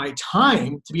freed up my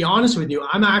time. To be honest with you,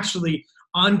 I'm actually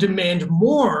on demand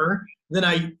more than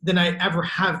I ever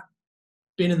have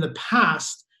been in the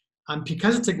past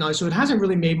because of technology. So it hasn't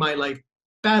really made my life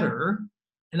better.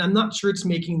 And I'm not sure it's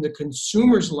making the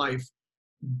consumer's life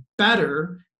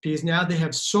better because now they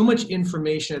have so much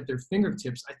information at their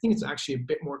fingertips. I think it's actually a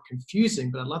bit more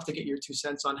confusing, but I'd love to get your 2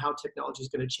 cents on how technology is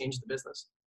going to change the business.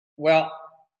 Well,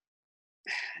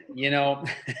 you know,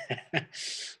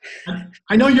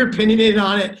 I know you're opinionated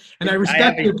on it, and I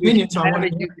respect your opinion. So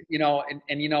you know,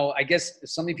 and you know, I guess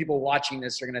so many people watching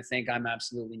this are going to think I'm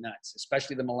absolutely nuts,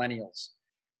 especially the millennials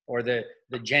or the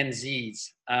Gen Zs.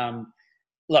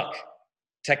 Look,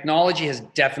 technology has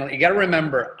definitely. You got to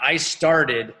remember, I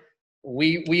started.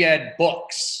 We had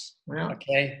books,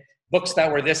 okay, books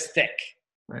that were this thick,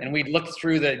 and we'd look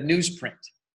through the newsprint.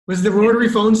 Was the rotary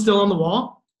phone still on the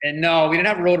wall? And no, we didn't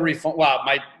have a rotary phone. Wow,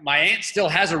 my aunt still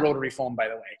has a rotary phone, by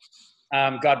the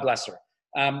way. God bless her.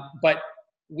 But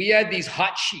we had these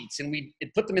hot sheets, and we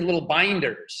put them in little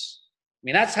binders. I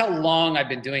mean, that's how long I've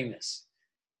been doing this.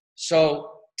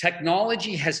 So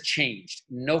technology has changed,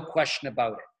 no question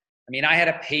about it. I mean, I had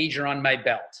a pager on my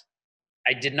belt.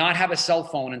 I did not have a cell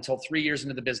phone until 3 years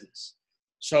into the business.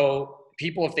 So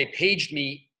people, if they paged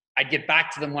me, I'd get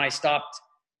back to them when I stopped,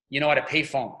 at a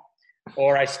payphone.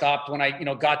 Or I stopped when I,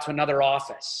 got to another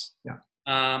office. Yeah.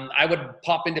 I would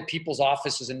pop into people's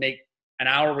offices and make an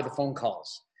hour worth of phone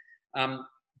calls.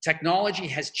 Technology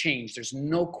has changed. There's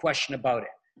no question about it.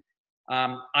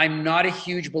 I'm not a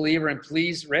huge believer, and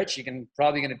please, Rich, people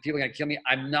are going to kill me.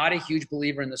 I'm not a huge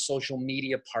believer in the social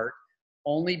media part,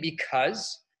 only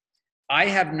because I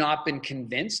have not been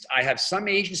convinced. I have some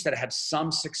agents that have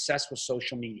some success with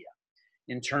social media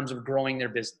in terms of growing their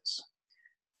business.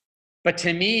 But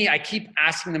to me, I keep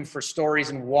asking them for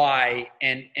stories and why,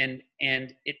 and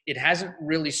it hasn't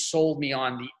really sold me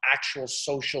on the actual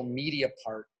social media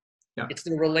part. Yeah. It's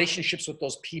the relationships with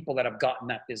those people that have gotten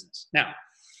that business. Now,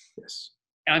 yes,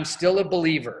 I'm still a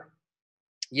believer.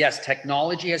 Yes,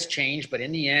 technology has changed, but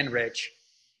in the end, Rich,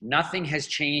 nothing has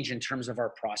changed in terms of our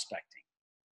prospecting.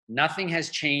 Nothing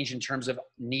has changed in terms of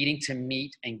needing to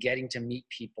meet and getting to meet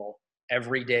people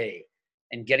every day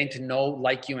and getting to know,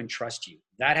 like you, and trust you.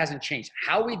 That hasn't changed.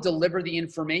 How we deliver the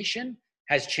information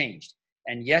has changed.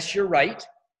 And yes, you're right.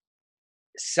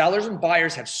 Sellers and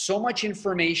buyers have so much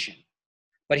information.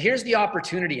 But here's the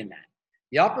opportunity in that.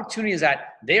 The opportunity is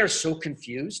that they are so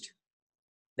confused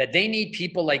that they need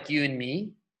people like you and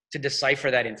me to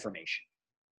decipher that information.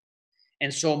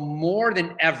 And so more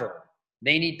than ever,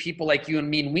 they need people like you and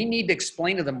me, and we need to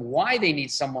explain to them why they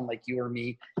need someone like you or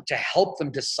me to help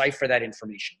them decipher that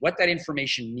information, what that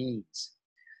information means.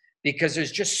 Because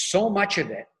there's just so much of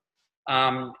it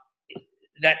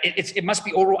that it must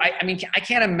be over. I mean, I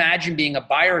can't imagine being a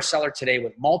buyer or seller today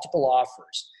with multiple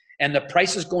offers and the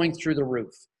prices going through the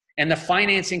roof and the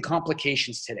financing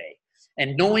complications today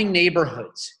and knowing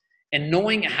neighborhoods and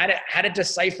knowing how to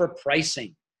decipher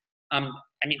pricing.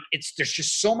 I mean, there's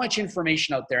just so much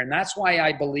information out there. And that's why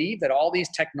I believe that all these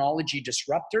technology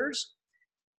disruptors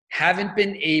haven't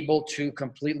been able to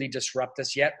completely disrupt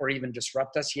us yet or even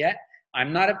disrupt us yet.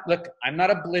 I'm not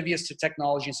oblivious to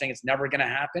technology and saying it's never going to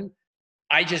happen.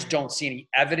 I just don't see any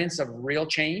evidence of real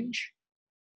change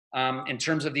in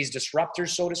terms of these disruptors,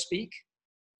 so to speak,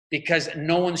 because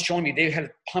no one's showing me. They have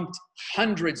pumped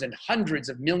hundreds and hundreds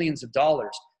of millions of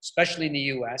dollars, especially in the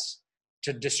US,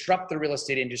 to disrupt the real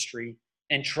estate industry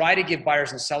and try to give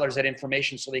buyers and sellers that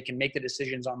information so they can make the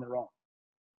decisions on their own.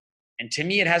 And to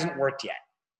me, it hasn't worked yet,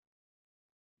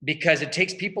 because it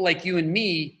takes people like you and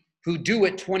me who do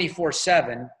it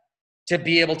 24/7 to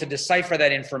be able to decipher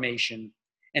that information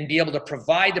and be able to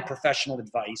provide the professional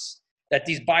advice that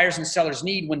these buyers and sellers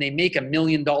need when they make $1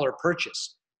 million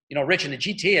purchase. Rich, in the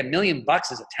GTA, $1 million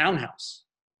is a townhouse.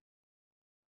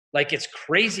 Like, it's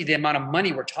crazy the amount of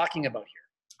money we're talking about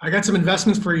here. I got some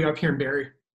investments for you up here in Barrie.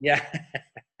 Yeah.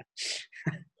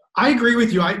 I agree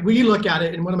with you. We look at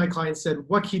it, and one of my clients said,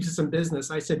 what keeps us in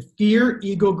business? I said, fear,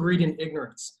 ego, greed, and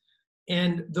ignorance.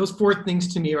 And those 4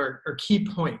 things to me are key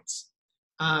points.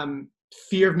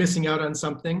 Fear of missing out on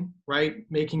something, right?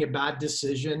 Making a bad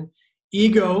decision.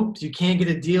 Ego, you can't get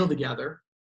a deal together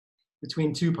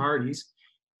between 2 parties.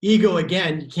 Ego,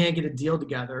 again, you can't get a deal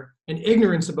together. And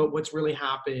ignorance about what's really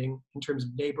happening in terms of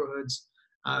neighborhoods,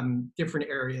 different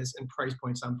areas, and price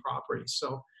points on properties.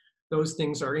 So those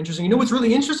things are interesting. What's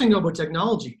really interesting though about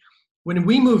technology? When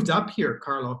we moved up here,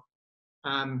 Carlo,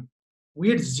 we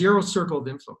had 0 circle of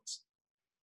influence.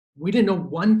 We didn't know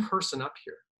one person up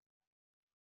here.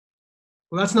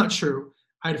 Well, that's not true.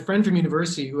 I had a friend from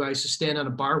university who I used to stand on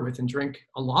a bar with and drink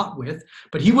a lot with,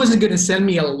 but he wasn't going to send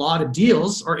me a lot of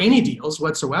deals or any deals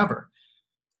whatsoever.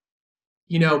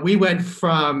 We went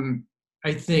from,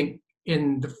 I think,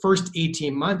 in the first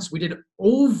 18 months, we did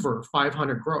over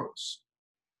 500 grows.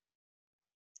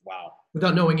 Wow.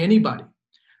 Without knowing anybody.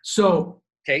 So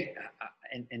Okay.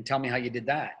 And tell me how you did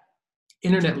that.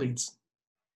 Internet leads.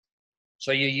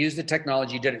 So you used the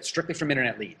technology, you did it strictly from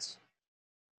internet leads.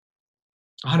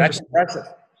 100%. That's impressive.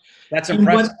 That's And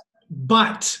impressive.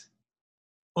 But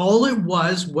all it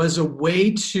was a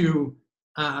way to,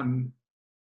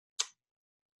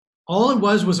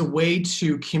 was a way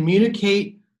to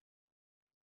communicate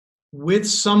with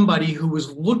somebody who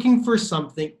was looking for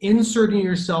something, inserting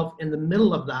yourself in the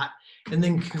middle of that, and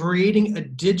then creating a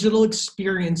digital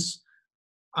experience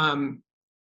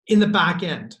in the back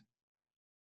end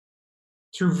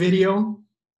through video.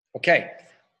 Okay.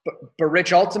 But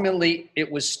Rich, ultimately,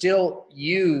 it was still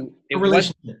you. A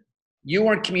relationship. You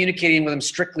weren't communicating with them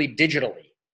strictly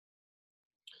digitally.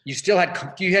 You still had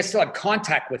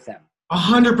contact with them.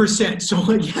 100%.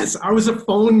 So yes, I was a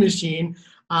phone machine.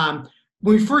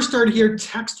 When we first started here,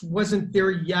 text wasn't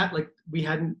there yet. Like we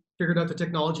hadn't figured out the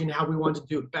technology and how we wanted to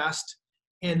do it best.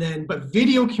 But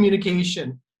video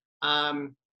communication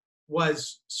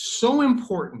was so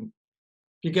important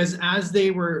because as they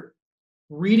were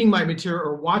reading my material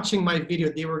or watching my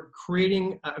video, they were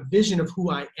creating a vision of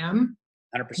who I am.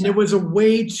 100%. And it was a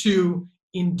way to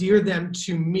endear them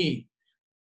to me.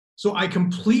 So I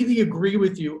completely agree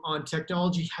with you on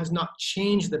technology has not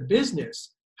changed the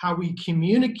business, how we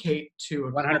communicate to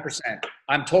a 100%.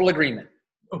 I'm total agreement.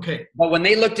 Okay. But when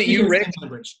they looked at you, Rich,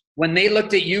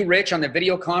 on the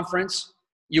video conference,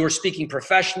 you were speaking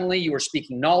professionally, you were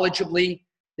speaking knowledgeably.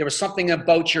 There was something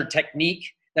about your technique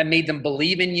that made them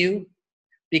believe in you.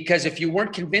 Because if you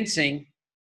weren't convincing,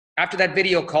 after that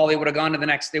video call, they would have gone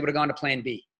to plan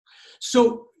B.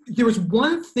 So there was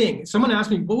one thing, someone asked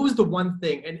me, what was the one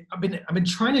thing? And I've been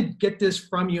trying to get this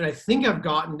from you, and I think I've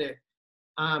gotten it.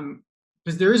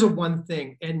 Because there is a one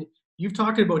thing, and you've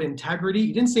talked about integrity.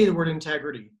 You didn't say the word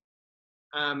integrity,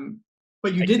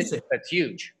 but you did say that's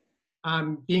huge.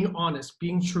 Being honest,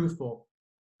 being truthful,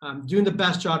 doing the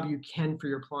best job you can for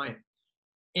your client.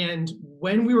 And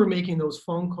when we were making those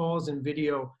phone calls and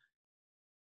video,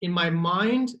 in my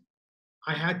mind,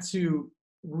 I had to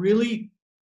really,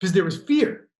 because there was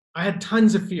fear. I had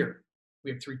tons of fear.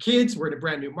 We have 3 kids. We're in a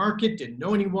brand new market. Didn't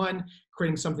know anyone.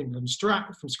 Creating something from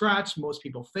scratch. Most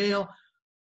people fail.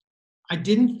 I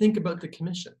didn't think about the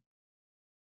commission.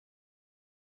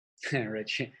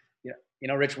 Rich,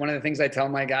 Rich, one of the things I tell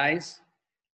my guys,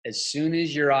 as soon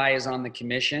as your eye is on the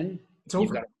commission, it's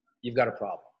over. You've got a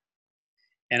problem.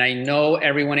 And I know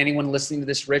anyone listening to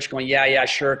this, Rich, going, yeah,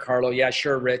 sure, Carlo. Yeah,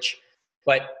 sure, Rich.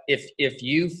 But if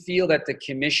you feel that the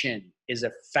commission is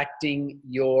affecting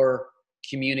your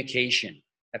communication,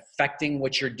 affecting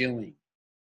what you're doing,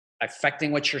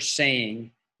 affecting what you're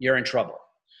saying, you're in trouble.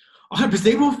 Because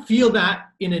they will feel that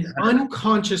in an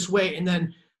unconscious way. And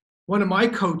then one of my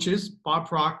coaches, Bob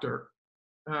Proctor,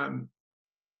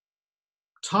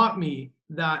 taught me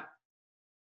that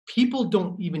people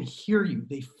don't even hear you.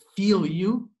 They feel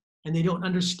you, and they don't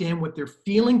understand what they're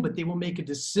feeling, but they will make a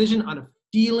decision on a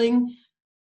feeling.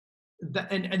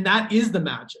 And that is the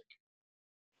magic.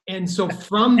 And so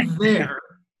from there,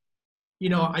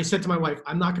 I said to my wife,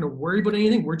 I'm not going to worry about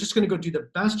anything. We're just going to go do the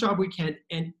best job we can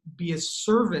and be a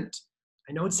servant.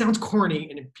 I know it sounds corny,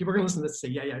 and people are going to listen to this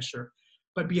and say, yeah, sure.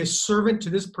 But be a servant to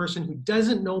this person who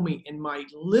doesn't know me. And my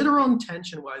literal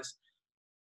intention was,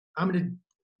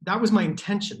 that was my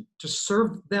intention, to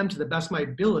serve them to the best of my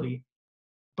ability.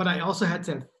 But I also had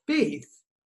to have faith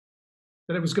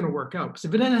that it was going to work out. Because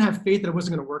if I didn't have faith that it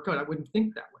wasn't going to work out, I wouldn't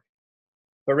think that way.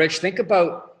 But Rich, think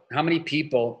about how many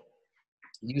people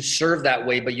you serve that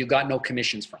way, but you got no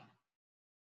commissions from.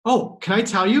 Oh, can I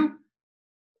tell you?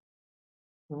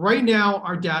 Right now,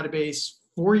 our database,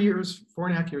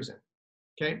 4.5 years in.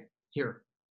 Okay, here.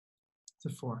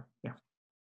 It's a 4, yeah.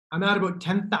 I'm at about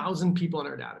 10,000 people in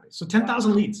our database. So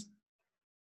 10,000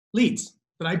 leads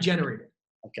that I've generated.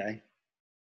 Okay.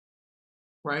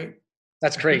 Right?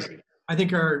 That's crazy. I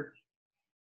think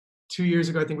 2 years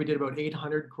ago, I think we did about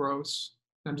 800 gross.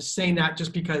 I'm just saying that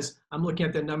just because I'm looking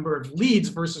at the number of leads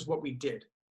versus what we did.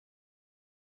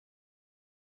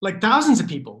 Like thousands of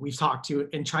people we've talked to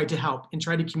and tried to help and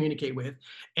tried to communicate with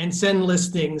and send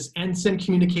listings and send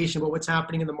communication about what's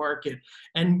happening in the market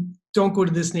and don't go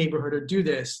to this neighborhood or do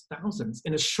this. Thousands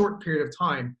in a short period of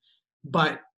time.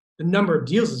 But the number of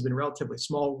deals has been relatively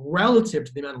small relative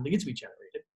to the amount of leads we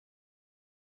generated.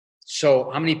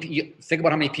 So think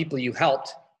about how many people you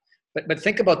helped, but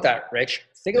think about that, Rich.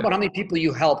 Think about how many people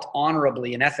you helped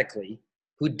honorably and ethically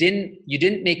who you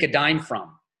didn't make a dime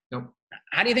from. Nope.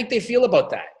 How do you think they feel about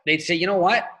that? They'd say, you know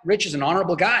what? Rich is an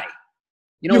honorable guy.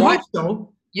 You know you what?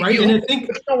 Hope so, right? And I think,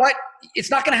 you know what? It's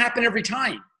not going to happen every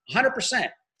time, 100%.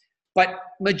 But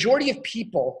majority of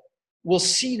people will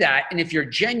see that, and if you're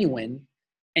genuine,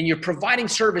 and you're providing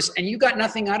service and you got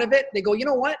nothing out of it, they go, you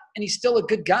know what? And he's still a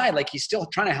good guy. Like, he's still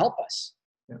trying to help us.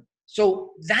 Yeah.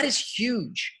 So that is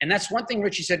huge. And that's one thing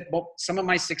Richie said, well, some of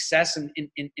my success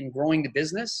in growing the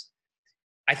business.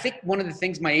 I think one of the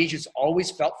things my agents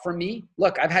always felt for me,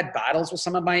 look, I've had battles with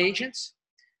some of my agents,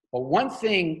 but one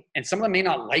thing, and some of them may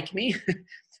not like me,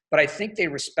 but I think they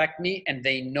respect me and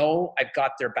they know I've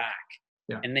got their back.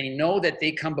 Yeah. And they know that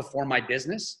they come before my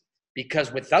business,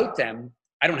 because without them,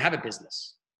 I don't have a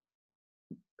business.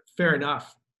 Fair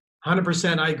enough.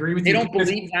 100%. I agree with They you. don't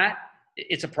believe that,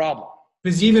 it's a problem.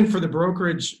 Because even for the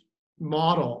brokerage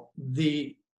model,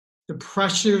 the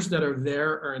pressures that are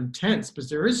there are intense because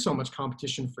there is so much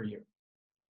competition for you.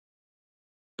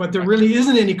 But there really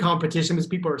isn't any competition because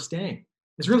people are staying.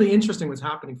 It's really interesting what's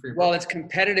happening for you. Well, it's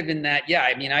competitive in that, yeah.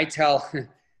 I mean, I tell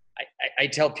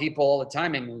people all the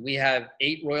time, I mean, we have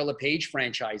 8 Royal LePage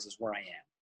franchises where I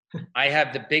am. I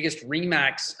have the biggest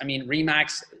Remax. I mean,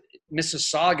 Remax,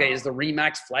 Mississauga is the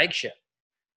Remax flagship.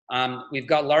 We've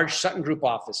got large Sutton Group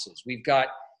offices. We've got,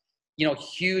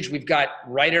 huge, we've got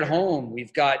Right at Home.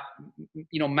 We've got,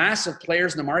 massive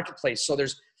players in the marketplace. So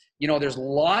there's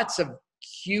lots of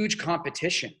huge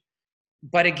competition.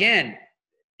 But again,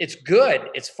 it's good,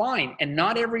 it's fine. And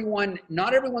not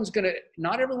everyone's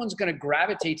gonna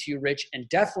gravitate to you, Rich, and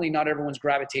definitely not everyone's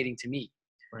gravitating to me.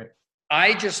 Right.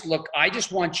 I just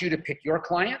want you to pick your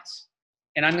clients,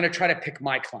 and I'm gonna try to pick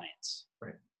my clients.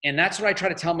 Right. And that's what I try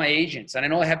to tell my agents. And I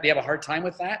know they have a hard time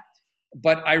with that,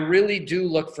 but I really do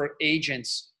look for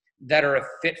agents that are a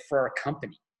fit for our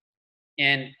company.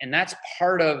 And that's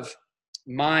part of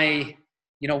my,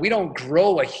 we don't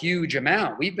grow a huge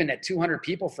amount. We've been at 200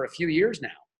 people for a few years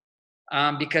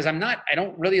now, because I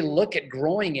don't really look at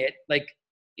growing it like,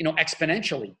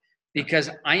 exponentially, because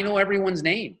I know everyone's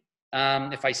name.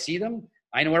 If I see them,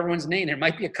 I know everyone's name. There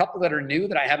might be a couple that are new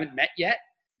that I haven't met yet,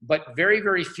 but very,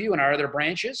 very few in our other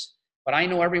branches, but I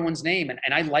know everyone's name,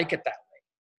 and I like it that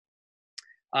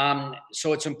way.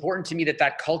 So it's important to me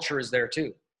that culture is there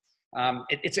too.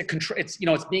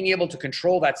 It's being able to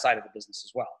control that side of the business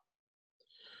as well.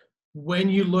 When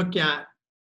you look at,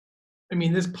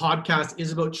 this podcast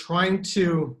is about trying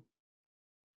to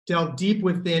delve deep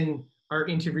within our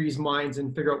interviewees' minds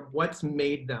and figure out what's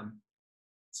made them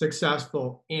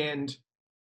successful. And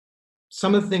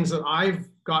some of the things that I've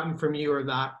gotten from you are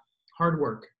that hard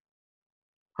work.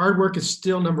 Hard work is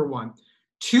still number one.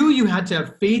 2, you had to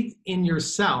have faith in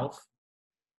yourself,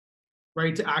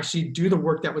 right, to actually do the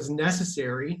work that was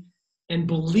necessary and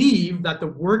believe that the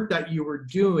work that you were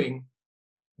doing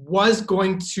was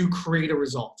going to create a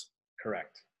result.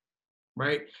 Correct.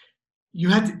 Right? You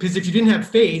had to, because if you didn't have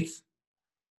faith,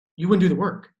 you wouldn't do the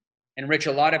work. And Rich,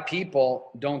 a lot of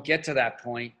people don't get to that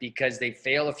point because they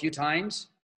fail a few times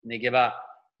and they give up.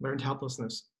 Learned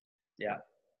helplessness. Yeah.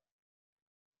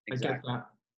 Exactly. I get that.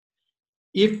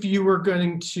 If you were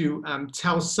going to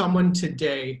tell someone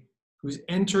today who's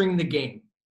entering the game,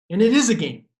 and it is a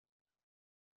game,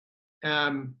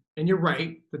 and you're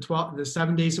right, the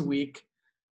 7 days a week,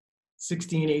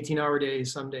 16, 18-hour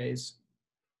days, some days,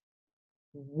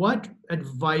 what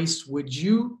advice would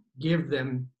you give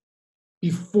them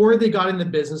before they got in the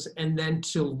business and then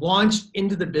to launch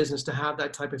into the business to have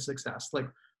that type of success? Like,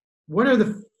 what are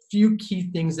the few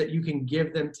key things that you can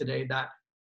give them today that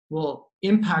will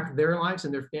impact their lives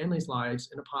and their families' lives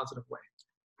in a positive way?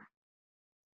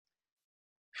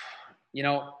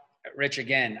 Rich,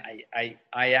 again,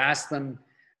 I ask them,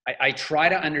 I try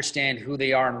to understand who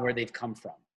they are and where they've come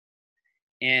from.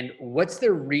 And what's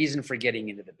their reason for getting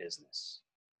into the business?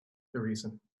 Their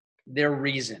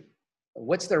reason.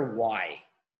 What's their why?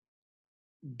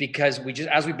 Because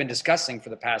as we've been discussing for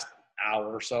the past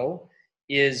hour or so,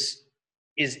 is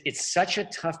it's such a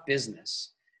tough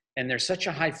business and there's such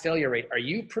a high failure rate. Are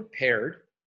you prepared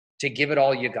to give it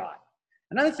all you got?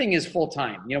 Another thing is full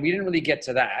time. We didn't really get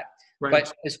to that. Right.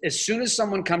 But as soon as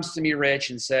someone comes to me, Rich,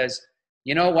 and says,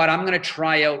 you know what, I'm going to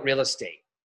try out real estate.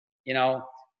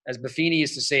 As Buffini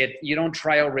used to say, you don't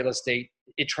try out real estate,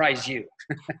 it tries you.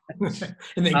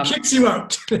 And then kicks you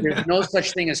out. There's no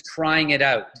such thing as trying it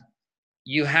out.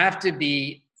 You have to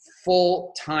be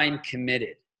full-time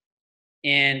committed.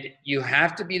 And you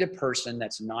have to be the person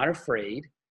that's not afraid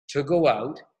to go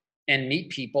out and meet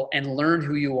people and learn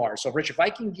who you are. So, Rich, if I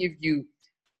could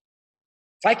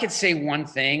say one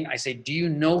thing, I say, do you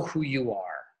know who you are?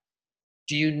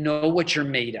 Do you know what you're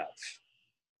made of?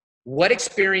 What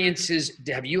experiences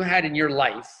have you had in your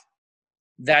life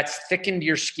that's thickened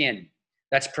your skin,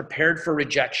 that's prepared for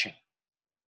rejection?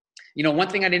 One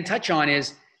thing I didn't touch on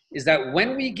is that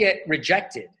when we get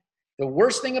rejected, the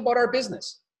worst thing about our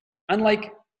business,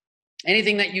 unlike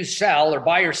anything that you sell or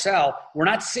buy or sell, we're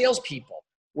not salespeople.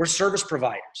 We're service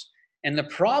providers. And the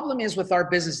problem is with our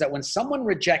business that when someone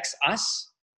rejects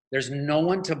us, there's no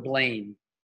one to blame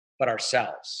but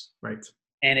ourselves. Right.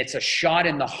 And it's a shot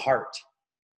in the heart,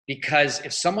 because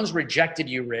if someone's rejected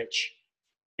you, Rich,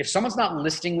 if someone's not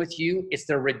listing with you, it's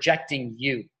they're rejecting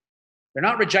you. They're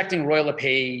not rejecting Royal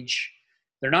LePage.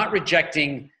 They're not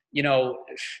rejecting,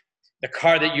 the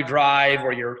car that you drive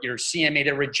or your CMA.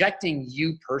 They're rejecting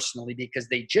you personally because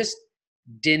they just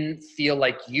didn't feel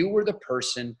like you were the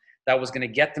person that was going to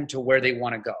get them to where they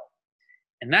want to go.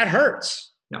 And that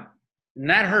hurts. Yeah. And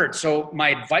that hurts. So my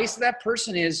advice to that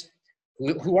person is,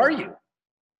 who are you?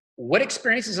 What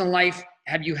experiences in life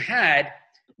have you had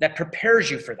that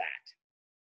prepares you for that?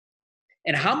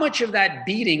 And how much of that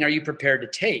beating are you prepared to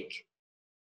take?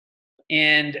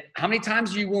 And how many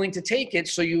times are you willing to take it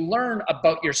so you learn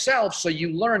about yourself, so you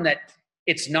learn that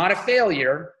it's not a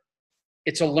failure,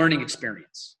 it's a learning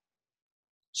experience.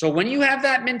 So when you have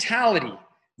that mentality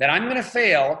that I'm going to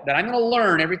fail, that I'm going to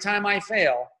learn every time I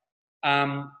fail,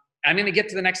 I'm going to get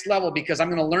to the next level because I'm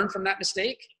going to learn from that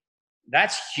mistake,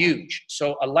 that's huge.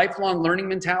 So a lifelong learning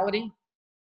mentality.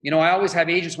 I always have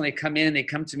agents when they come in and they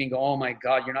come to me and go, oh my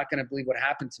God, you're not going to believe what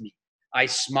happened to me. I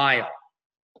smile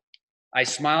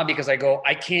because I go,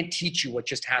 I can't teach you what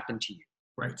just happened to you.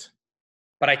 Right.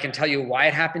 But I can tell you why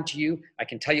it happened to you. I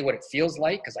can tell you what it feels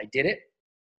like because I did it.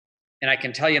 And I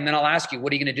can tell you, and then I'll ask you,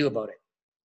 what are you going to do about it?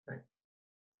 Right.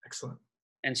 Excellent.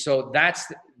 And so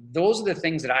those are the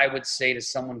things that I would say to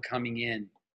someone coming in,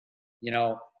 Do you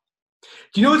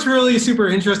know what's really super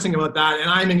interesting about that? And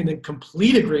I'm in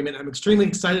complete agreement. I'm extremely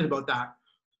excited about that.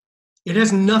 It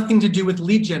has nothing to do with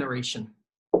lead generation.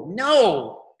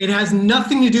 No. It has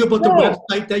nothing to do about the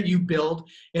website that you build.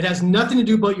 It has nothing to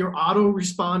do about your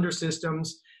autoresponder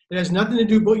systems. It has nothing to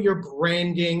do about your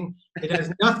branding. It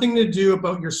has nothing to do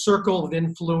about your circle of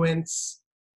influence.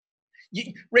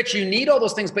 Rich, you need all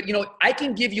those things, but I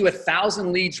can give you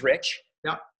 1,000 leads, Rich.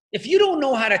 Yeah. If you don't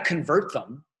know how to convert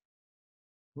them,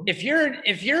 if you're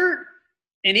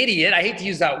an idiot, I hate to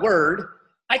use that word,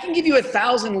 I can give you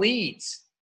 1,000 leads.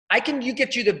 You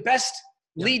get you the best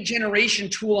lead generation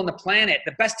tool on the planet,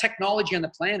 the best technology on the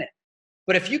planet.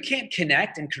 But if you can't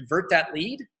connect and convert that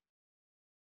lead,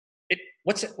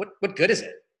 what good is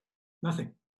it?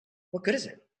 Nothing. What good is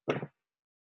it?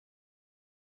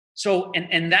 So,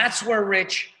 and that's where,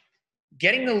 Rich,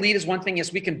 getting the lead is one thing.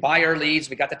 Yes, we can buy our leads.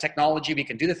 We got the technology. We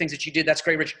can do the things that you did. That's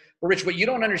great, Rich. But Rich, what you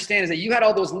don't understand is that you had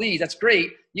all those leads. That's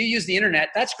great. You use the internet.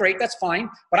 That's great. That's fine.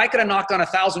 But I could have knocked on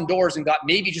 1,000 doors and got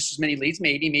maybe just as many leads,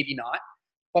 maybe not.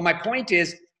 But my point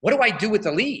is, what do I do with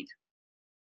the lead?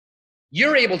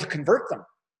 You're able to convert them.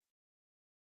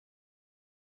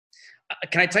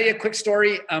 Can I tell you a quick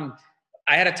story? I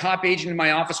had a top agent in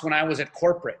my office when I was at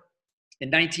corporate in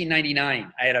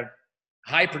 1999. I had a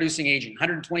high producing agent,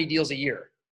 120 deals a year.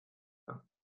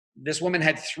 This woman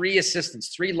had 3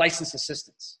 licensed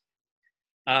assistants.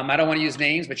 I don't want to use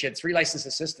names, but she had 3 licensed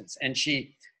assistants. And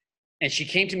she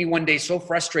came to me one day so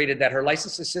frustrated that her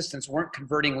licensed assistants weren't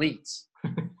converting leads.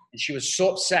 And she was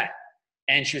so upset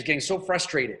and she was getting so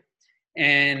frustrated.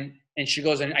 And she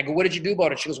goes, and I go, what did you do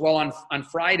about it? She goes, well, on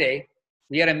Friday,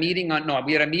 we had a meeting on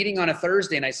a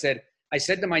Thursday. And I said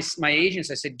to my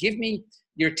agents, I said, give me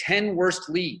your 10 worst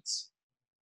leads.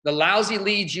 The lousy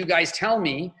leads you guys tell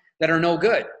me that are no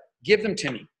good. Give them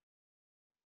to me.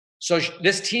 So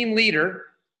this team leader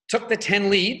took the 10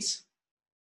 leads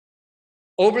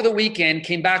over the weekend,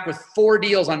 came back with 4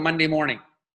 deals on Monday morning.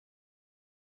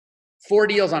 4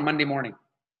 deals on Monday morning.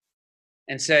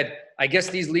 And said, I guess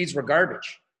these leads were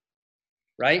garbage.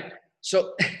 Right?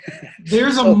 So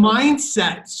there's a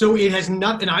mindset. So it has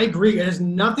nothing, and I agree, it has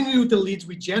nothing to do with the leads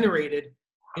we generated.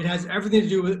 It has everything to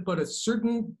do with a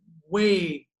certain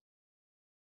way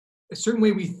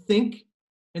we think,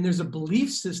 and there's a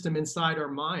belief system inside our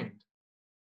mind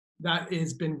that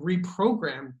has been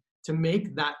reprogrammed to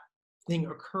make that thing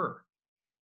occur.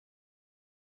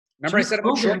 Remember I said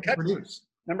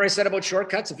about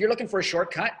shortcuts? If you're looking for a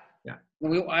shortcut, yeah. I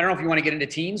don't know if you want to get into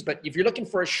teams, but if you're looking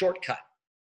for a shortcut,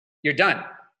 you're done.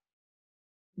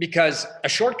 Because a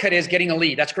shortcut is getting a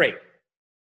lead. That's great.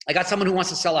 I got someone who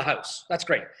wants to sell a house. That's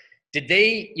great. Did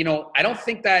they, I don't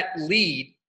think that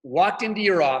lead walked into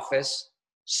your office,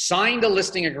 signed a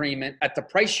listing agreement at the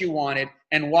price you wanted,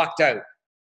 and walked out.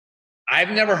 I've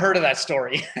never heard of that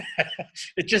story.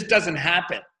 It just doesn't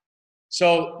happen.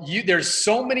 So there's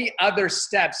so many other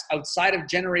steps outside of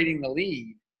generating the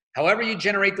lead. However you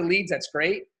generate the leads, that's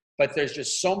great. But there's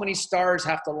just so many stars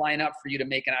have to line up for you to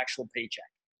make an actual paycheck.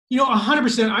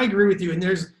 100%, I agree with you. And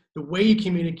there's the way you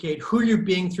communicate, who you're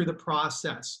being through the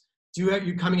process.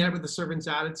 You're coming out with a servant's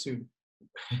attitude.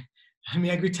 I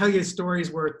mean, I could tell you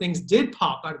stories where things did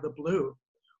pop out of the blue,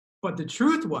 but the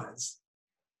truth was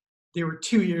they were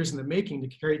 2 years in the making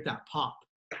to create that pop,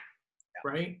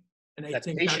 right? And I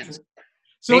think patience.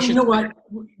 So patience. You know what?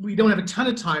 We don't have a ton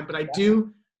of time, but I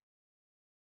do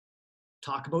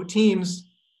talk about teams.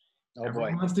 Oh,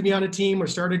 Everyone boy. wants to be on a team or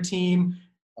start a team.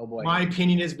 Oh, boy. My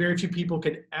opinion is very few people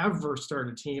could ever start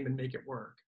a team and make it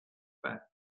work. But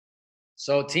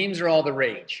so teams are all the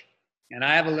rage. And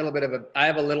I have a little bit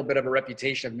of a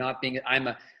reputation of not being,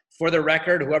 for the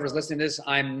record, whoever's listening to this,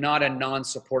 I'm not a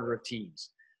non-supporter of teams.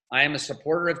 I am a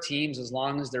supporter of teams as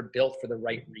long as they're built for the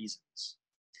right reasons.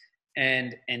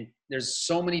 And there's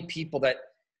so many people that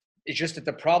it's just that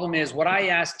the problem is what I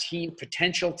ask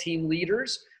potential team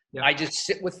leaders, I just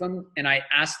sit with them and I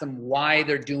ask them why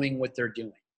they're doing what they're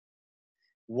doing.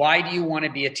 Why do you want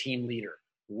to be a team leader?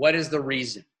 What is the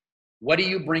reason? What do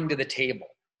you bring to the table?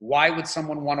 Why would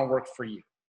someone want to work for you?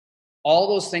 All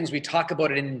those things, we talk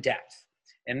about it in depth.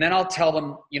 And then I'll tell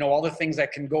them, all the things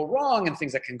that can go wrong and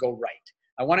things that can go right.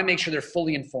 I want to make sure they're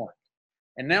fully informed.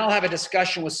 And then I'll have a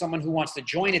discussion with someone who wants to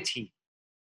join a team.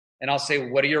 And I'll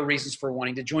say, what are your reasons for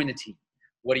wanting to join the team?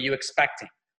 What are you expecting?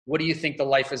 What do you think the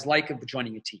life is like of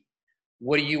joining a team?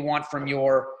 What do you want from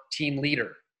your team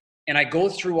leader? And I go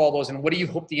through all those, and what do you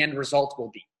hope the end result will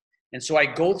be? And so I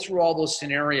go through all those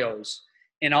scenarios,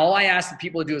 and all I ask the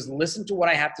people to do is listen to what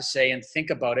I have to say and think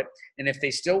about it. And if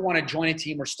they still want to join a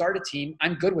team or start a team,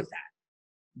 I'm good with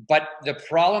that. But the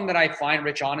problem that I find,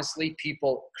 Rich, honestly,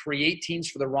 people create teams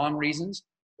for the wrong reasons,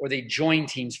 or they join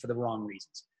teams for the wrong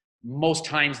reasons, most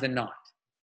times than not.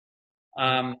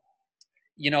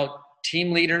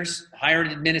 Team leaders hire an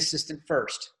admin assistant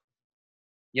first.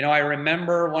 I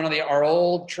remember one of our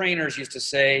old trainers used to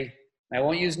say, I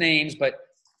won't use names, but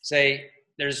say,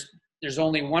 there's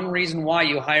only one reason why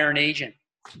you hire an agent.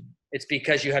 It's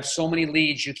because you have so many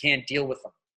leads you can't deal with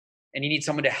them. And you need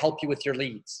someone to help you with your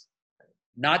leads,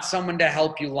 not someone to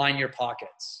help you line your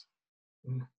pockets.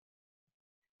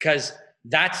 Because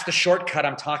that's the shortcut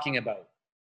I'm talking about.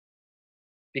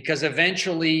 Because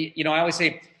eventually, I always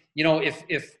say,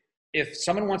 if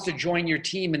someone wants to join your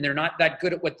team and they're not that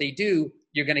good at what they do,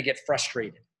 you're going to get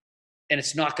frustrated and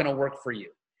it's not going to work for you.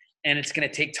 And it's going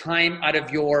to take time out of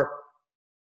your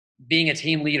being a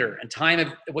team leader and time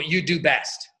of what you do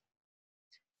best.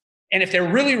 And if they're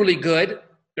really, really good,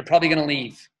 they're probably going to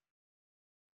leave.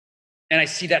 And I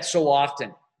see that so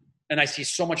often. And I see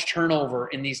so much turnover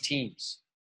in these teams.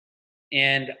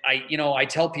 And I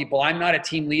tell people, I'm not a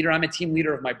team leader. I'm a team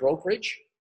leader of my brokerage,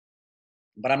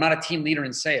 but I'm not a team leader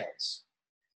in sales.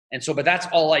 And so, but that's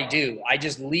all I do. I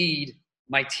just lead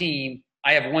my team.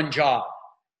 I have one job.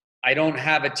 I don't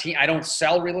have a team. I don't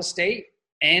sell real estate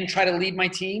and try to lead my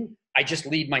team. I just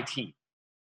lead my team.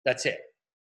 That's it.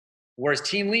 Whereas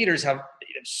team leaders have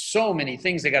so many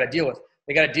things they got to deal with.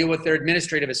 They got to deal with their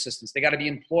administrative assistants. They got to be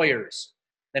employers.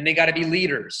 Then they got to be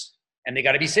leaders, and they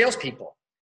got to be salespeople.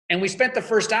 And we spent the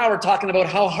first hour talking about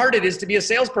how hard it is to be a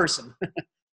salesperson.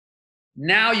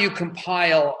 Now you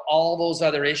compile all those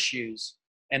other issues,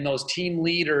 and those team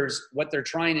leaders, what they're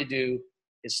trying to do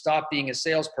is stop being a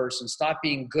salesperson, stop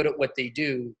being good at what they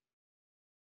do,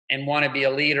 and want to be a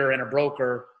leader and a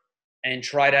broker and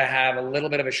try to have a little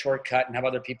bit of a shortcut and have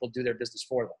other people do their business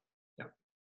for them. Yeah.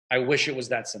 I wish it was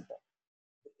that simple.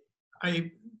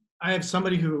 I have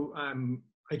somebody who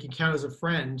I can count as a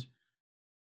friend.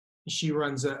 She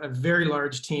runs a very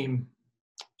large team,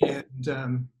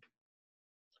 and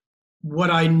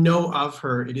what I know of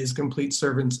her, it is complete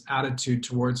servant's attitude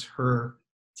towards her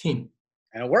team.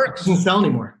 And it works. She doesn't sell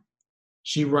anymore.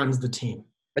 She runs the team.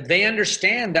 But they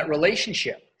understand that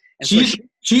relationship. And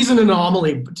she's an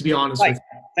anomaly, to be honest with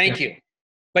you. Thank you.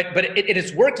 But it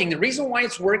is working. The reason why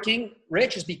it's working,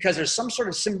 Rich, is because there's some sort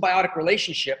of symbiotic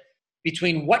relationship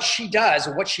between what she does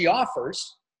and what she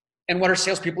offers and what her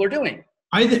salespeople are doing.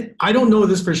 I don't know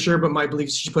this for sure, but my belief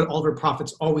is she put all of her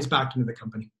profits always back into the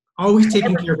company. Always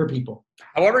taking care of her people.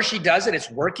 However she does it, it's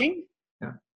working.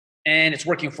 Yeah. And it's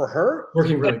working for her.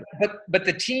 Working really good. But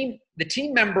the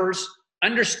team members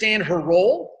understand her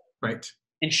role. Right.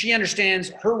 And she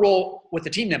understands her role with the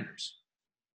team members.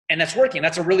 And that's working.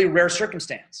 That's a really rare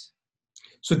circumstance.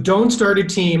 So don't start a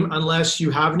team unless you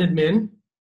have an admin.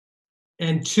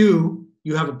 And 2,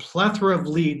 you have a plethora of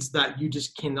leads that you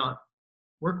just cannot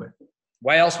work with.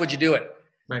 Why else would you do it?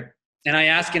 Right. And I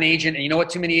ask an agent, and you know what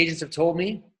too many agents have told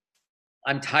me?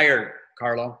 I'm tired,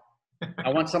 Carlo. I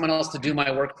want someone else to do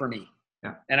my work for me.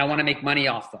 Yeah. And I want to make money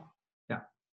off them. Yeah.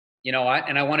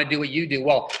 And I want to do what you do.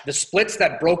 Well, the splits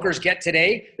that brokers get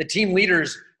today, the team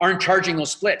leaders aren't charging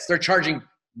those splits. They're charging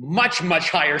much, much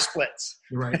higher splits.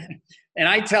 You're right. And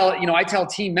I tell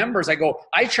team members, I go,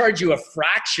 I charge you a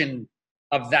fraction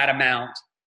of that amount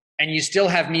and you still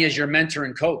have me as your mentor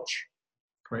and coach.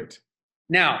 Great.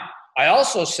 Now, I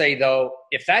also say though,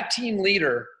 if that team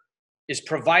leader is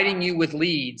providing you with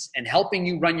leads and helping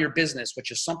you run your business,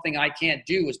 which is something I can't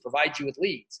do, is provide you with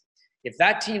leads. If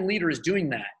that team leader is doing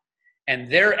that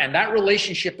and that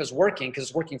relationship is working because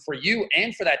it's working for you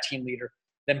and for that team leader,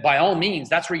 then by all means,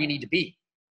 that's where you need to be.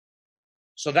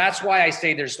 So that's why I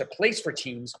say there's a place for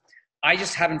teams. I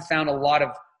just haven't found a lot of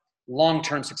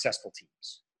long-term successful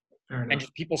teams. And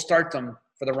just people start them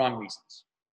for the wrong reasons.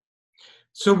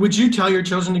 So would you tell your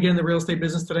children to get in the real estate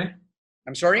business today?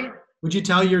 I'm sorry? Would you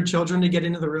tell your children to get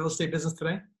into the real estate business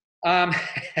today? I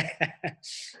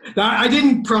I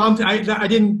didn't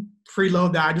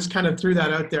preload that. I just kind of threw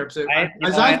that out there. So I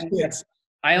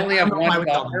only have one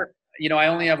daughter. I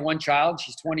only have one child.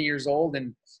 She's 20 years old,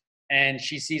 and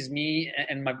she sees me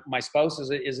and my spouse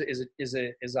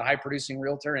is a high producing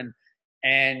realtor,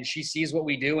 and she sees what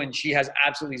we do, and she has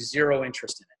absolutely zero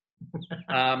interest in it.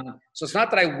 So it's not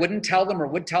that I wouldn't tell them or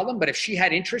would tell them, but if she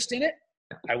had interest in it,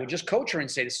 I would just coach her and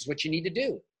say, this is what you need to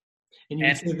do. And you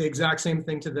would say the exact same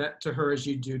thing to her as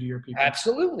you do to your people.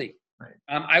 Absolutely. Right.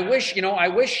 I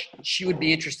wish she would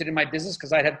be interested in my business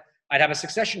because I'd have a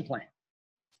succession plan,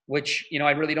 which,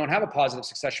 I really don't have a positive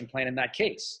succession plan in that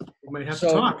case. We might have to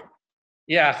talk.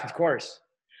 Yeah, of course.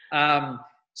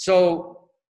 So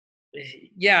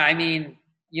yeah, and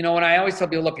I always tell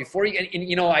people, look, before you,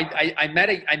 I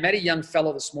met a young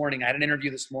fellow this morning. I had an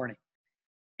interview this morning,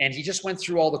 and he just went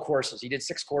through all the courses. He did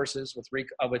 6 courses with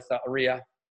Aria.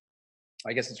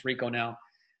 I guess it's Rico now.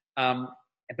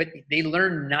 But they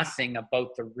learn nothing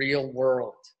about the real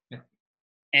world. Yeah.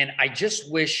 And I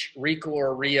just wish Rico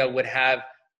or Aria would have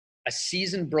a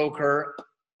seasoned broker,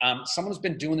 someone who's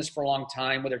been doing this for a long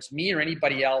time, whether it's me or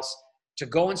anybody else, to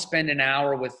go and spend an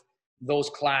hour with in those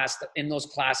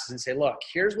classes and say, look,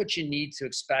 here's what you need to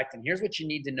expect, and here's what you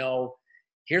need to know.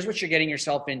 Here's what you're getting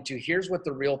yourself into. Here's what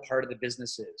the real part of the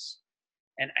business is.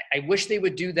 And I wish they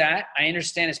would do that. I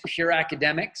understand it's pure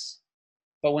academics,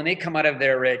 but when they come out of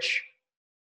there, Rich,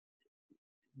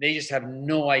 they just have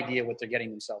no idea what they're getting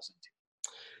themselves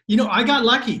into. I got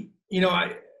lucky.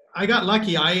 I got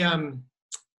lucky. I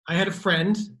had a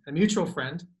friend, a mutual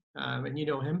friend, and you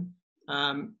know him,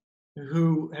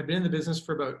 who had been in the business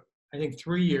for about, I think,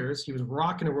 3 years. He was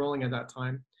rocking and rolling at that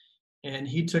time. And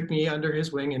he took me under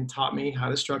his wing and taught me how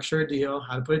to structure a deal,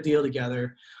 how to put a deal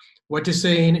together, what to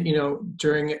say,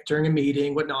 during a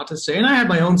meeting, what not to say. And I had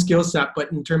my own skill set,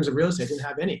 but in terms of real estate, I didn't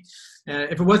have any.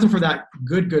 If it wasn't for that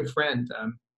good friend,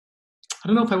 I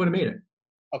don't know if I would have made it.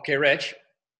 Okay, Rich,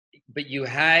 but you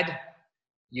had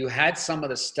some of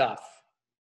the stuff.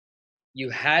 You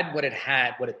had what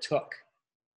it took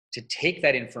to take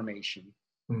that information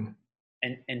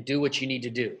and do what you need to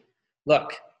do.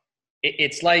 Look,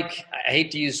 it's like, I hate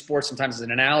to use sports sometimes as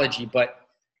an analogy, but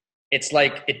it's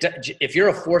like if you're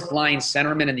a 4th line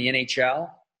centerman in the NHL,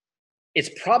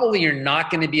 it's probably you're not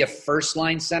going to be a 1st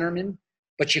line centerman,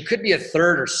 but you could be a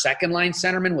 3rd or 2nd line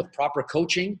centerman with proper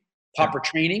coaching, proper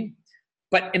training.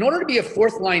 But in order to be a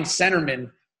 4th line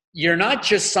centerman, you're not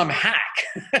just some hack.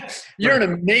 You're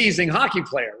an amazing hockey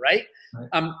player, right?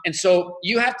 And so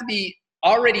you have to be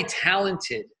already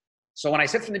talented. So when I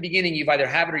said from the beginning, you either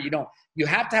have it or you don't. You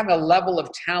have to have a level of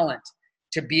talent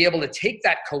to be able to take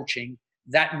that coaching,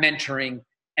 that mentoring,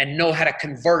 and know how to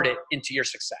convert it into your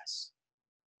success.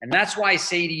 And that's why I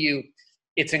say to you,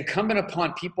 it's incumbent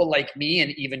upon people like me,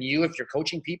 and even you, if you're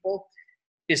coaching people,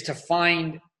 is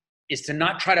to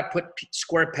not try to put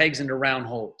square pegs into round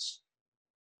holes.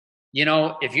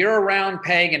 If you're a round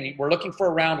peg and we're looking for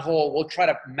a round hole, we'll try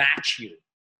to match you.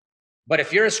 But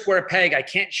if you're a square peg, I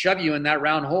can't shove you in that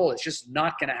round hole. It's just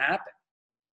not going to happen.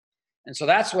 And so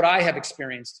that's what I have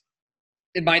experienced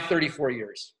in my 34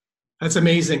 years. That's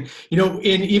amazing. And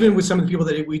even with some of the people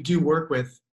that we do work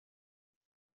with,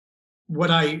 what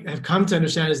I have come to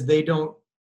understand is they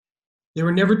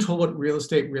were never told what real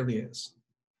estate really is.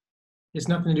 It's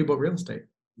nothing to do about real estate.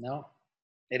 No,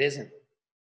 it isn't.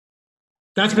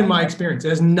 That's been my experience. It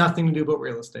has nothing to do about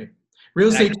real estate. Real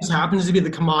estate just happens to be the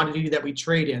commodity that we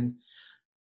trade in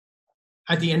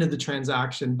at the end of the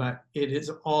transaction, but it is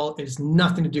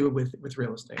nothing to do with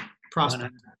real estate.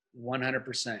 Prospect.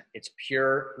 100%. It's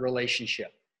pure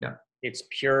relationship. Yeah. It's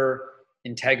pure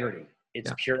integrity.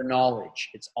 It's pure knowledge.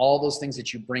 It's all those things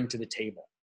that you bring to the table.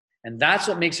 And that's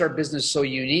what makes our business so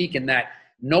unique, in that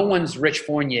no one's Rich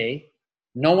Fournier.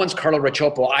 No one's Carlo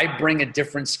Racioppo. I bring a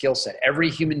different skill set. Every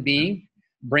human being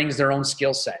brings their own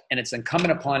skill set. And it's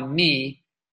incumbent upon me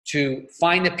to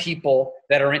find the people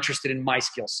that are interested in my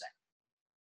skill set.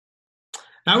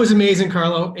 That was amazing,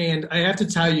 Carlo. And I have to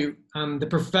tell you, the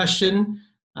profession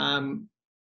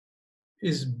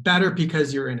is better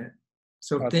because you're in it.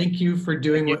 So thank you for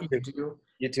doing what you do.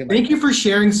 You too. Thank you for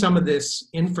sharing some of this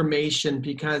information,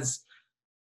 because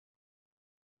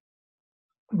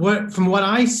from what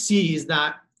I see is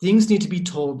that things need to be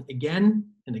told again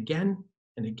and again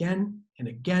and again and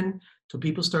again till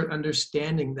people start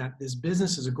understanding that this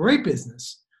business is a great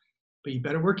business, but you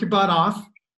better work your butt off,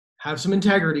 have some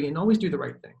integrity, and always do the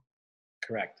right thing.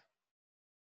 Correct.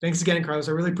 Thanks again, Carlos.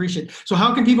 I really appreciate it. So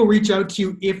how can people reach out to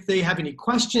you if they have any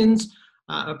questions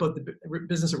about the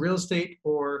business of real estate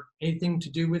or anything to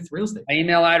do with real estate? My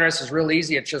email address is real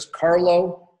easy. It's just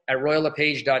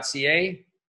carlo@royallepage.ca.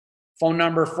 Phone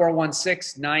number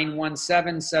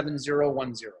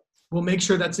 416-917-7010. We'll make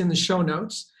sure that's in the show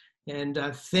notes. And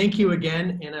thank you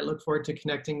again. And I look forward to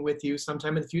connecting with you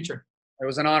sometime in the future. It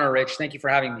was an honor, Rich. Thank you for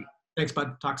having me. Thanks,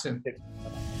 bud. Talk soon.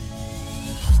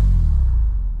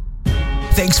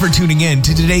 Thanks for tuning in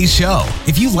to today's show.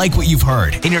 If you like what you've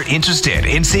heard and you're interested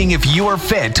in seeing if you are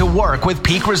fit to work with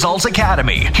Peak Results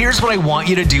Academy, here's what I want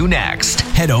you to do next.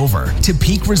 Head over to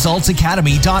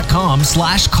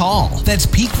peakresultsacademy.com/call. That's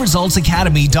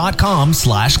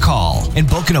peakresultsacademy.com/call and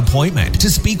book an appointment to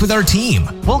speak with our team.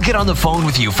 We'll get on the phone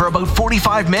with you for about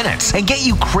 45 minutes and get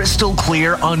you crystal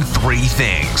clear on 3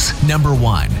 things. Number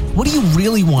 1, what do you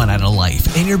really want out of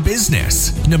life and your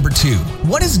business? Number 2,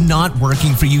 what is not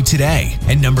working for you today?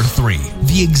 And number 3,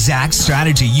 the exact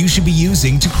strategy you should be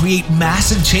using to create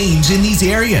massive change in these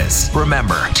areas.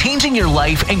 Remember, changing your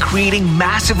life and creating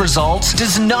massive results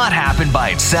does not happen by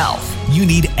itself. You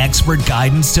need expert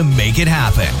guidance to make it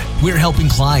happen. We're helping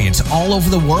clients all over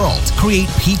the world create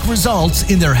peak results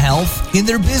in their health, in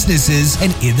their businesses,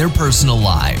 and in their personal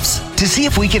lives. To see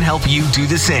if we can help you do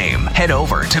the same, head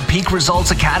over to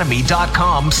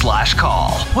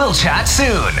peakresultsacademy.com/call. We'll chat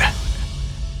soon.